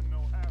doesn't even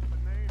know half the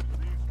names of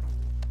these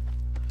fools.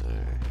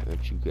 Alright,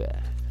 what you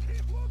got?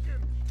 Keep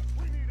looking.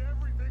 We need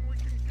everything we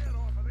can get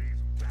off of these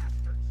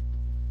bastards.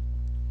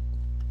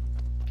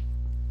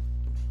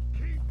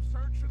 Keep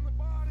searching the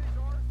bodies,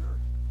 Arthur.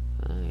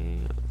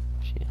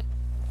 Shit.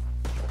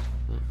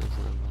 Oh, that's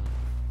not a lot.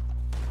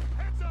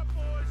 Heads up,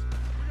 boys.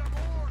 We got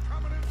more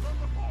coming in from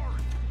the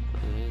forest. Oh,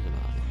 it is a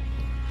lot.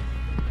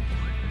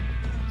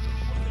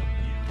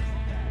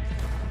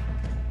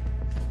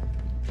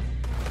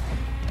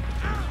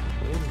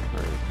 Ooh,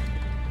 hurt.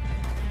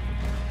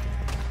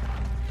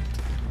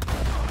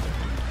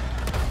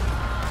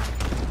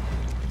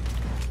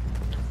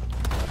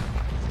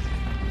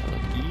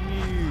 Fuck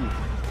you.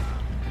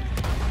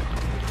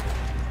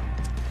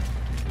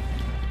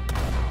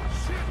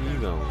 Shit, You there's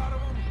a go. lot of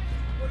them.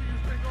 What do you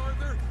think,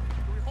 Arthur? Do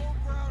we hold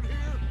ground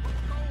here or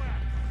go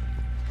at it?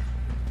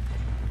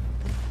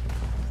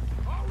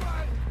 All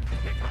right,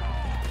 pick them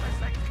off as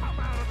they come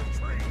out of the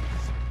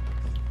trees.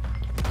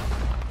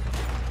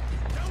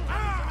 Don't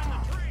lose them in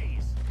the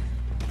trees!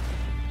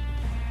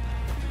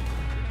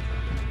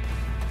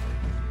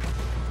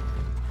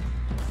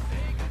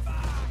 Say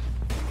goodbye!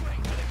 You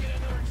ain't gonna get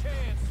another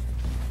chance!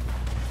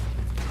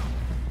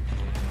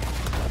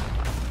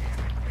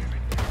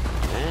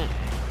 Man.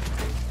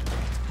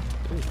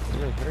 Ooh,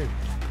 really hurt.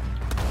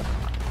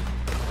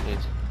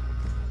 Nice.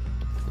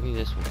 Give me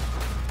this one.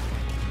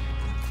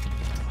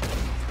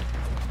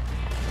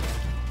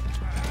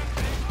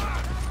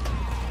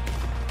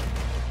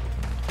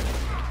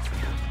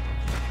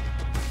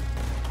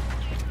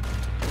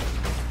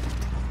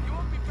 You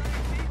won't be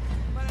buried deep,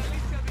 but at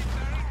least you'll be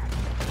buried.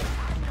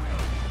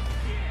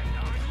 Yeah,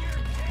 darn,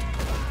 you're dead.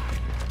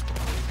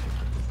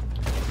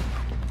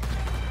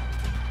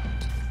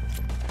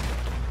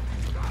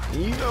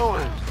 You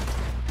going?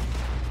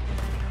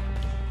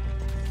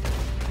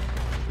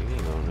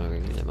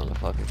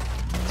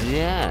 motherfucker.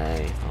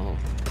 Die. Oh.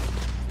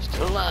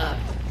 Still alive.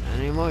 Not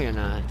anymore, you're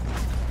not.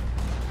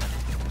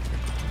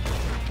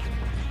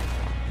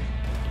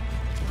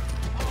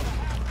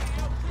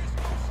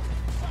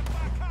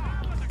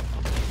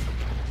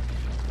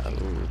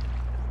 Oh.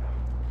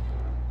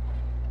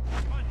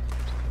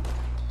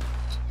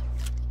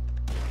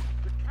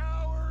 The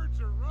cowards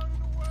are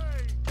running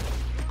away.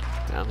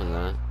 That was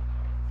that.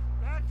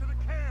 Back to the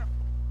camp.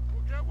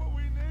 We'll get what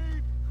we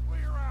need.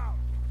 Clear out.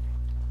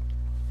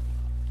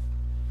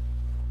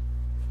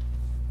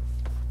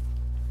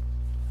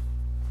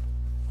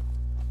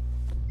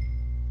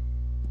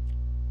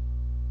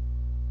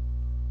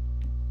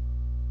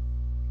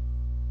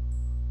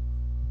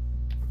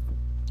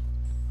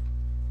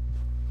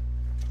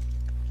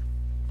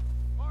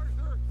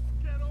 Arthur,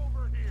 get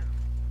over here.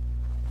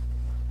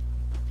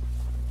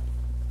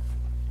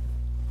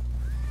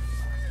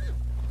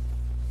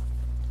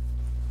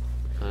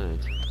 Alright.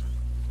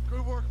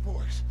 Good work,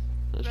 boys.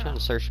 I was Now, trying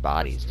to search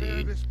bodies, let's tear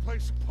dude. this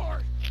place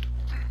apart.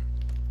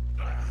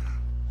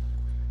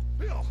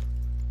 Bill,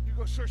 you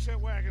go search that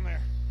wagon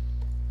there.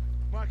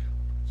 Mike,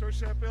 search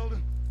that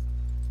building.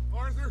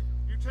 Arthur,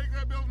 you take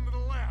that building to the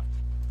left.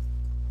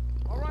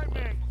 All right,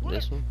 man, quick.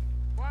 This one?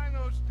 Find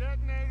those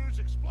detonators,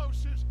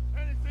 explosives,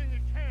 anything you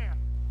can.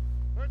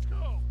 Let's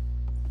go.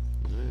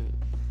 Alright.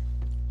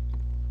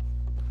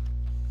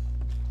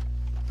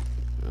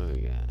 Oh,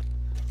 we got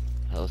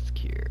health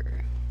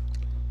cure.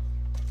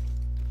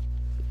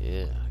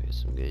 Yeah, I got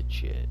some good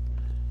shit.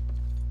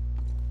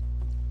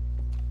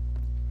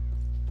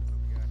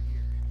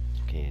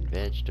 Canned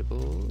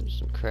vegetables,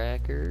 some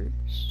crackers,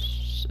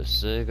 a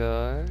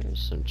cigar,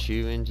 some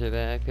chewing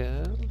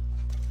tobacco.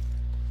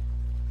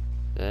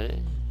 That it?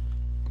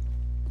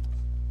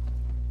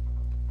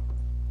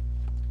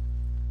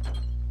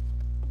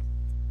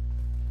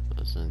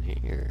 What's in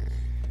here?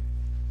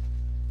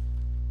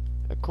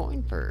 A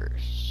coin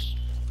purse.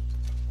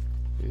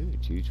 Ooh,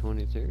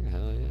 223.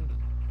 Hell yeah.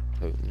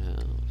 Potent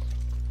house.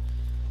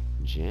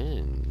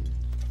 Gin.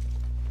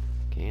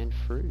 Canned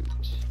fruit.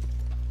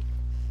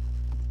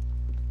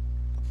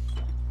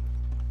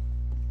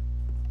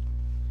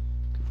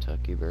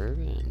 Kentucky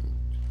bourbon.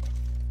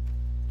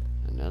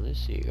 Another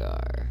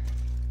cigar.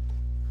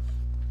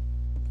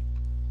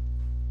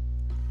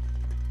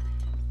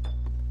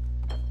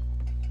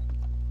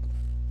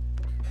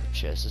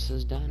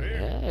 Chester's done it.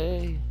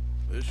 Hey.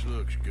 This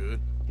looks good.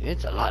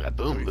 It's a lot of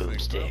What do boom you boom think,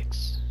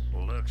 sticks.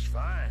 Looks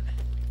fine.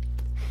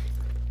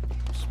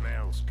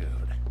 Smells good.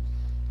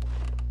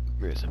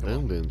 There's some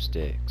boom boom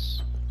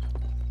sticks.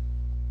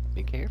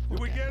 Be careful.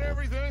 Did we down get there.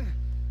 everything?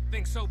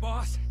 Think so,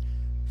 boss?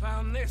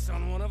 Found this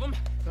on one of them.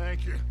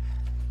 Thank you.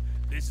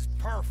 This is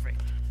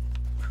perfect.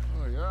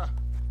 Oh, yeah?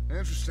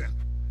 Interesting.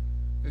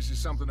 This is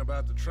something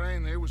about the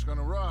train they was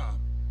gonna rob.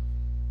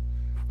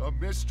 A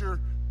Mr.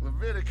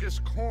 Leviticus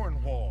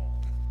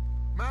Cornwall.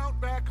 Mount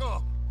back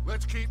up.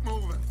 Let's keep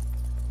moving.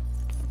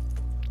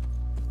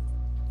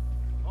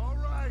 All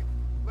right,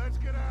 let's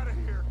get out of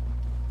here.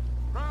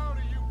 Proud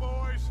of you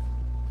boys.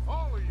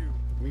 All of you.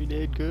 We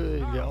did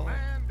good, Not a y'all.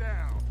 man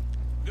down.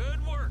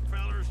 Good work,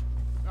 fellers.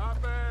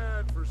 Not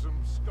bad for some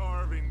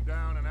starving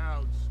down and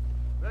outs.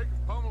 They can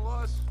pummel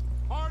us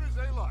hard as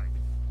they like.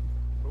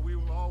 But we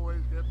will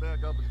always get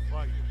back up and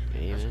fight.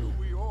 That's who Amen.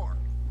 we are.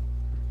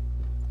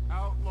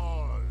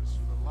 Outlaws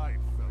for life,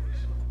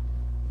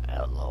 fellas.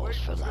 Outlaws Wait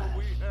for until life.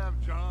 we have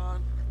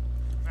John,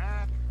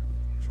 Mac,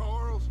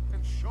 Charles,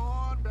 and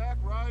Sean back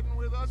riding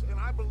with us, and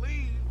I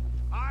believe,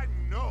 I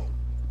know,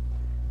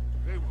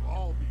 they will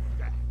all be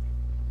back.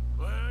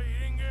 Well, you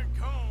didn't get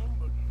Combe,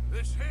 but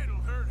this hit'll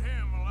hurt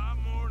him a lot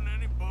more than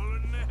any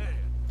bullet in the head.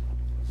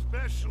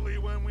 Especially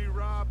when we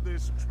rob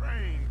this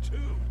train,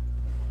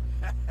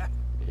 too.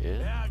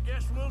 Yeah. I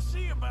guess we'll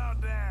see about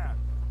that.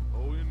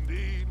 Oh,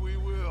 indeed we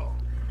will.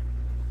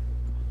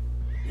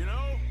 You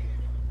know,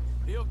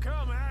 he'll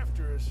come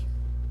after us.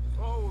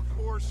 Oh, of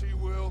course he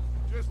will,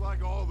 just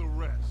like all the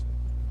rest.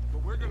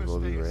 But we're gonna We'll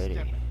be stay a ready.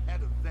 step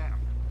ahead of them.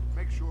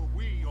 Make sure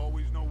we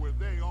always know where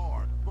they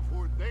are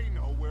before they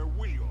know where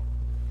we are.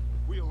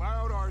 We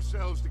allowed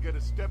ourselves to get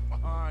a step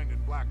behind in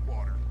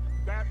Blackwater.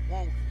 That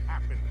won't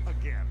happen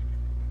again.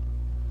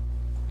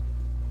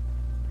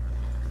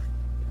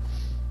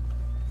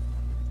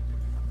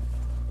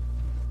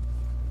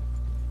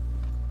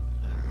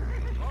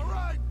 All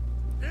right,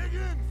 dig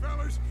in,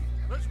 fellas.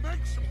 Let's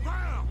make some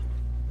ground.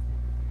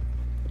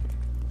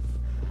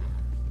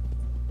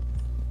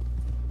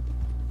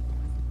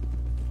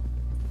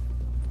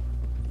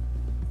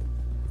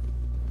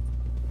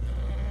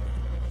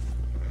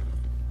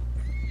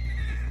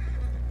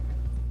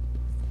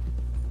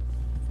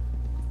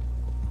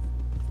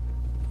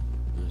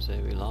 I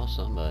say we lost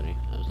somebody.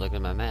 I was looking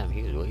at my map.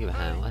 He was way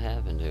behind. What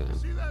happened to him?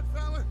 See that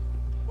fella?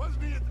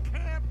 Wasn't he at the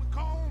camp with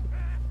Colm?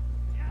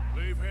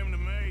 Leave him to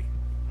me.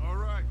 All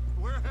right,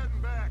 we're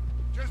heading back.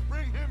 Just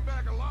bring him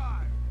back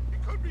alive. He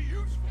could be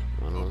useful.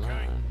 One alive.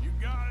 Okay, you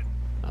got it.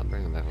 I'll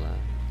bring him back alive.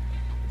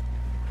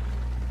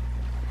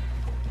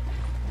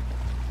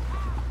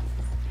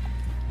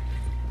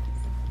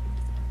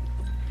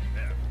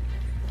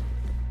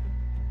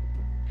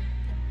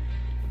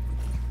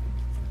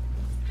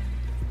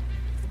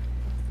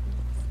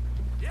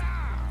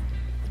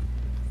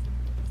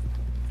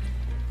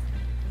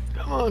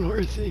 on,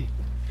 horsey.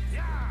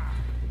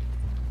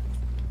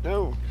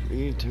 No, we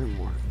need to turn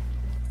more.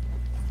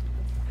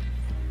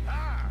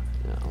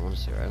 No, I want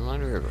to stay right along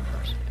the river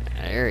first.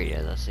 There he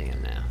is. I see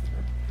him now.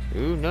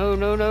 Ooh, no,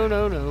 no, no,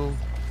 no, no.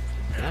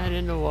 Not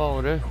in the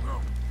water.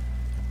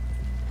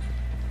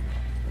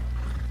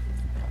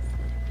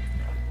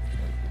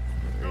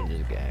 Where did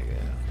this guy go?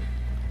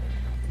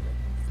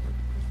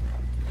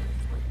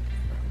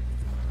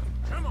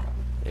 Come on.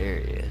 There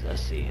he is. I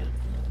see him.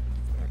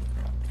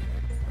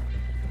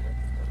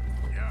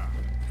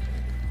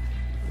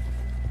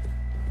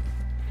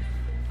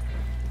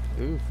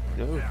 Ooh,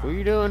 no. What are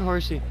you doing,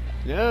 horsey?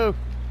 No.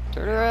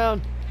 Turn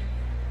around.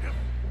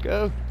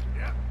 Go.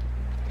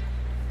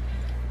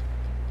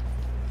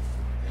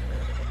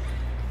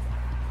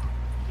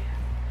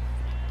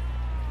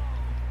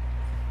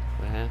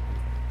 What happened?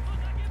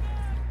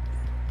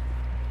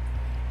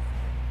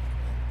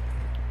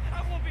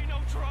 I won't be no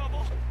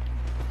trouble.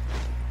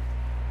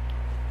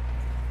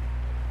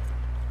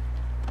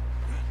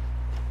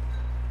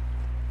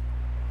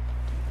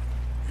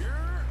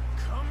 You're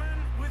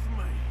coming with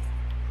me.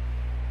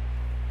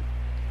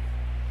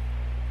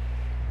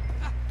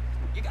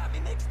 You got me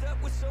mixed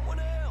up with someone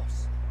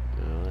else.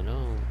 No, I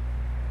don't.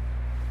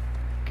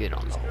 Get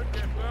on the horse,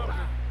 boy.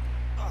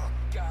 Oh,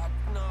 God,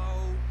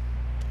 no.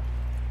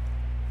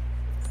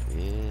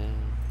 Yeah.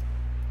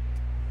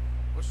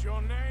 What's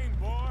your name,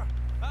 boy?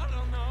 I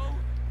don't know.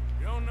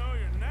 You don't know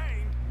your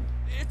name?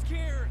 It's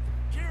Kieran.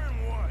 Kieran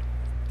what?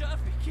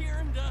 Duffy.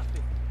 Kieran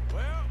Duffy.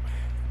 Well,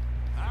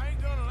 I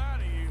ain't gonna lie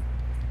to you.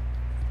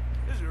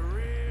 This is a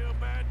real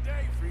bad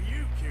day for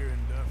you, Kieran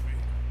Duffy.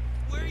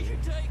 Where are you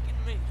taking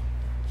me?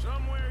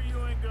 Somewhere you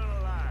ain't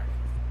gonna like.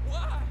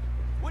 Why?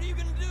 What are you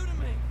gonna do to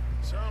me?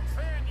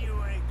 Something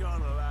you ain't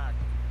gonna like.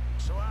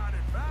 So I'd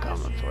advise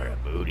Coming you for a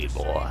booty, to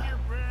boy. save your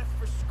breath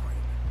for screaming.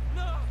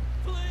 No,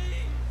 please.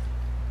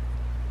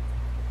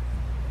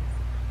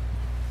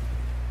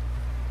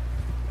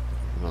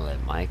 I'm gonna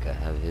let Micah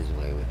have his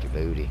way with your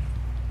booty.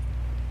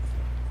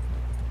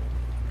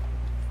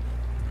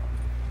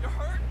 You're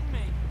hurting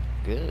me.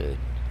 Good.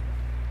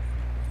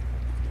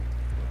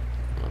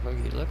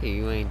 Motherfucker, lucky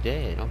you ain't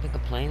dead. Don't be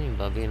complaining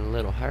about being a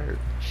little hurt.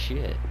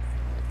 Shit.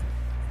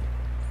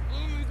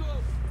 Let me go.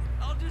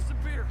 I'll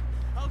disappear.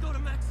 I'll go to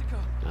Mexico.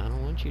 I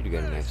don't want you to go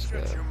to Better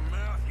Mexico. Shut your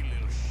mouth, you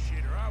little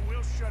shitter. I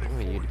will shut I it for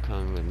want you you. to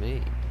come with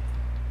me.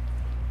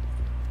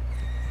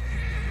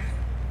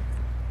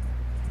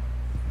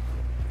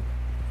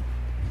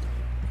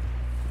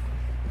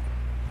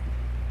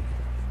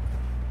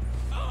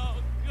 Oh,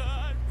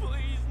 God,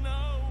 please,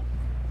 no.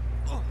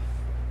 Oh,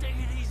 take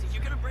it easy.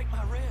 You're gonna break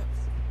my ribs.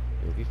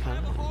 You'll be I fine.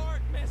 have a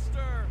heart, mister.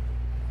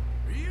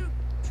 Are you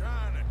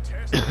trying to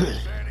test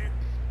this at it?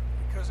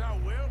 Because I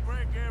will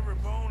break every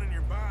bone in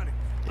your body.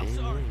 I'm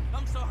sorry. Amen.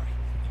 I'm sorry.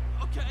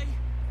 Okay?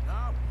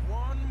 Not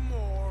one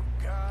more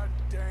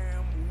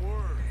goddamn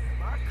word.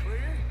 Am I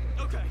clear?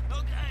 Okay,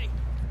 okay.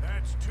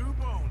 That's 2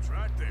 bones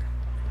right there.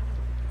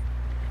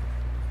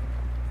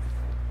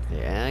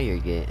 Yeah, you're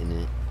getting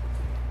it.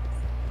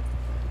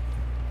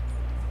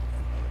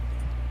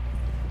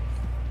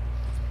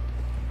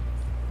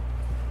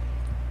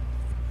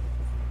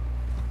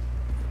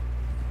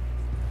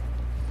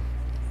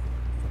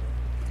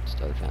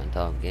 Start trying to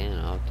talk again,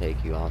 I'll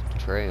take you off the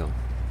trail.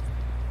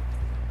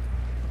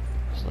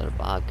 Just let a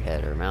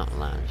bobcat or a mountain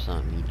lion or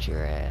something eat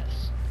your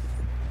ass.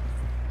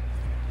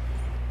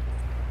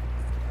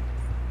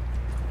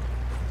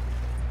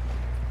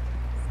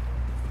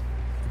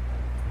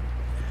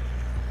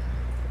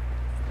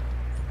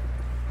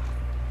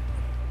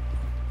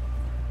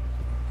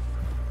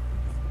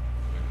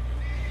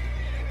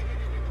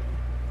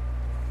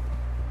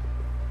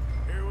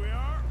 Here we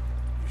are,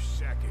 you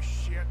sack of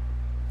shit.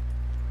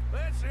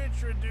 Let's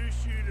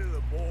introduce you to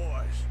the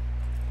boys.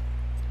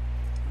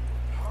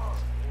 Oh,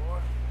 boy.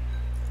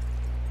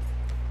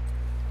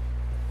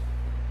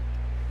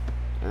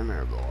 Come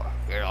here, boy.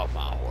 Get off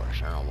my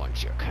horse. I don't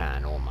want your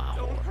kind on my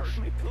Don't horse.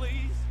 hurt me,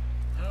 please.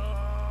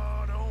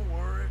 Oh, don't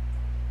worry.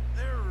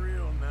 They're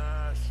real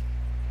nice.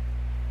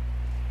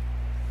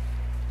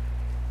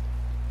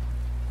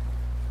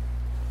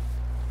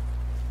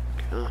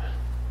 Huh.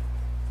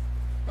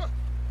 Huh,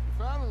 you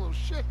found a little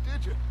shit,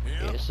 did you?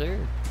 Yes,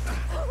 sir.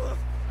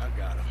 I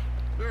got him.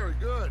 Very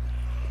good.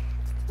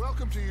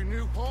 Welcome to your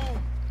new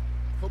home.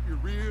 Hope you're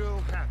real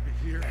happy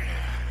here.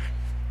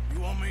 You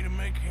want me to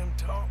make him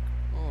talk?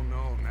 Oh,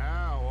 no,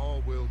 now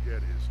all we'll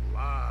get is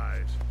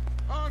lies.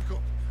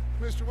 Uncle,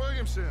 Mr.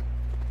 Williamson,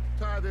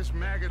 tie this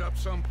maggot up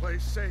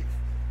someplace safe.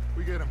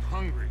 We get him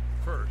hungry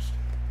first.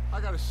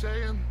 I got a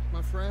saying,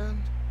 my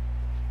friend.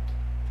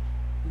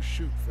 We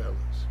shoot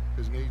fellas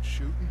as need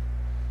shooting,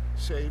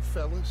 save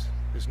fellas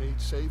as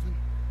need saving,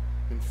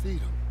 and feed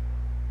them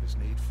as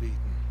need feeding.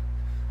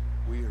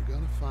 We are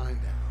gonna find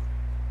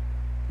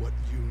out what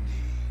you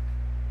need.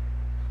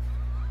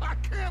 I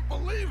can't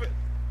believe it!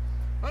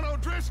 An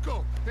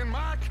O'Driscoll in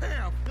my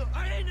camp!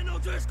 I ain't an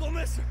O'Driscoll,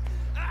 mister.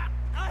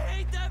 I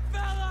hate that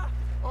fella.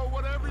 Oh,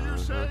 whatever you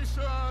say,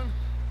 son.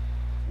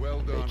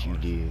 Well done, Bet you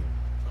Arthur. do.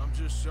 I'm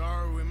just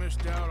sorry we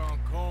missed out on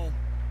Colm.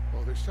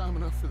 Oh, there's time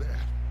enough for that.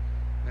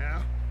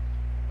 Now,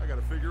 I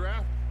gotta figure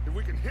out if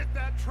we can hit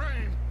that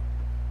train.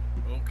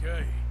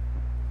 Okay.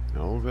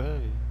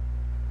 Okay.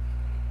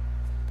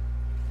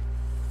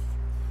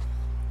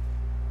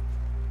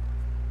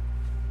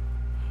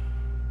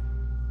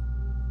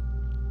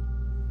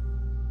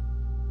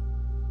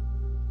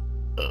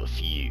 A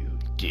few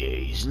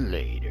days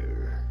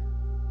later.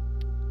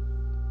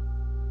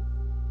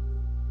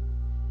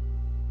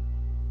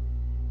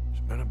 It's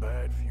been a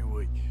bad few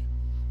weeks.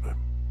 But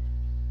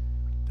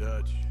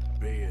Dutch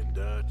being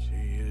Dutch,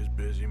 he is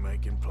busy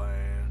making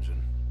plans,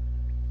 and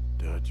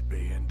Dutch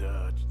being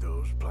Dutch,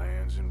 those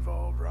plans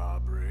involve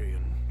robbery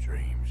and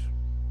dreams.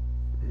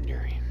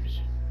 Dreams.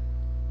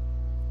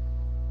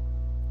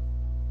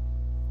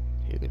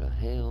 Figure the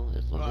hell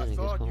is Well, I Leviticus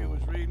thought you home.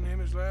 was reading him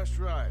his last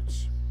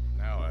rites.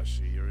 Now I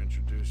see you're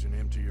introducing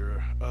him to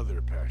your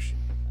other passion.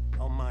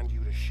 I'll mind you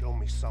to show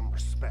me some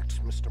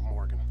respect, Mr.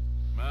 Morgan.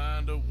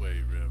 Mind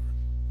away, Reverend.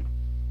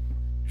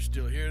 You're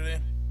still here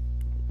then?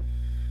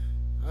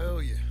 I owe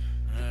you.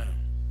 Ah,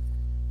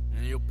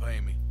 and you'll pay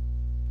me.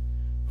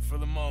 But for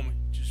the moment,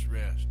 just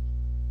rest.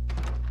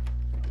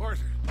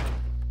 Arthur,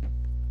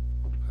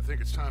 I think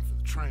it's time for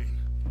the train.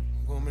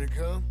 Want me to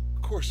come?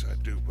 Of course I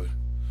do, but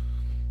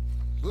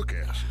look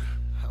at you.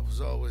 I was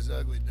always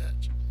ugly,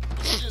 Dutch.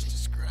 Just a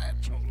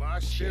scratch. Don't lie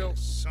still,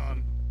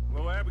 son.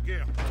 Hello,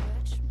 Abigail.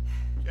 Dutch,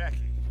 Jackie.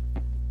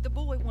 the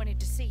boy wanted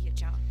to see you,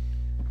 John.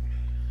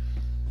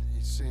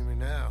 You see me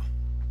now.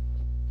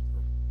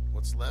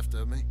 What's left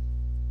of me?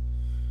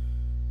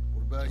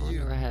 What I about wonder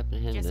you? what happened to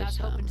him Guess I this was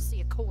time. hoping to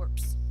see a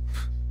corpse.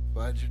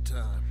 Bide your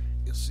time.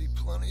 You'll see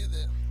plenty of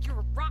them. You're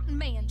a rotten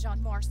man,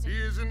 John Marston. He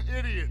is an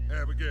idiot,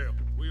 Abigail.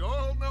 We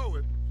all know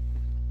it.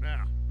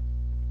 Now,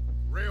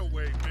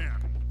 railway men.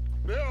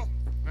 Bill,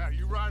 now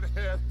you ride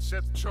ahead and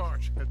set the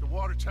charge at the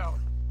water tower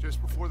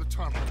just before the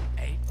tunnel.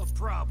 Ain't a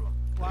problem.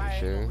 Why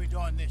sure? are we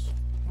doing this?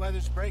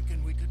 Weather's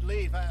breaking, we could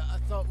leave. I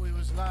thought we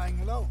was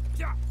lying low.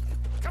 Yeah,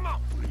 come on.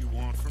 What do you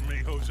want from me,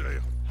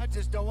 Hosea? I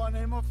just don't want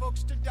any more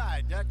folks to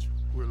die, Dutch.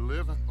 We're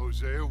living,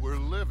 Hosea. We're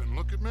living.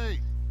 Look at me.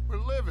 We're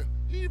living.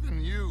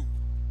 Even you.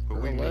 But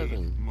We're we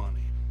living. need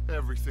money.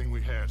 Everything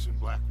we has in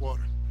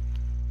Blackwater.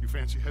 You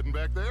fancy heading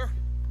back there?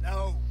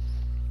 No.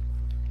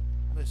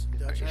 Listen,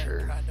 Dutch, you I ain't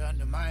sure? trying to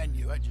undermine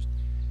you. I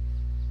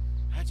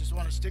just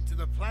want to stick to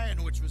the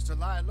plan, which was to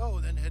lie low,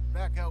 then head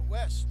back out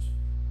west.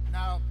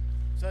 Now,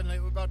 suddenly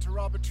we're about to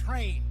rob a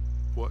train.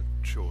 What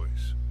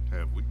choice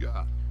have we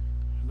got?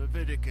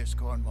 Leviticus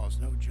Cornwall's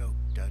no joke,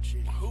 Dutch.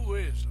 Who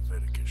is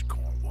Leviticus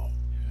Cornwall?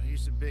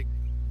 He's a big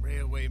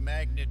railway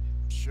magnate,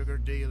 sugar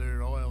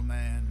dealer, oil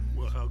man.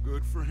 Well, how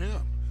good for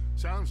him.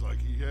 Sounds like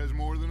he has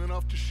more than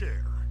enough to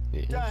share.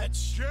 Yeah.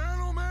 Dutch!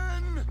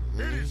 Gentlemen,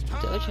 it is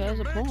time Dutch has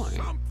to a make point.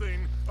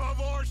 something of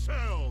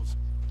ourselves.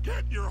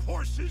 Get your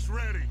horses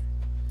ready.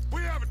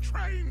 We have a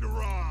train to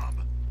rob.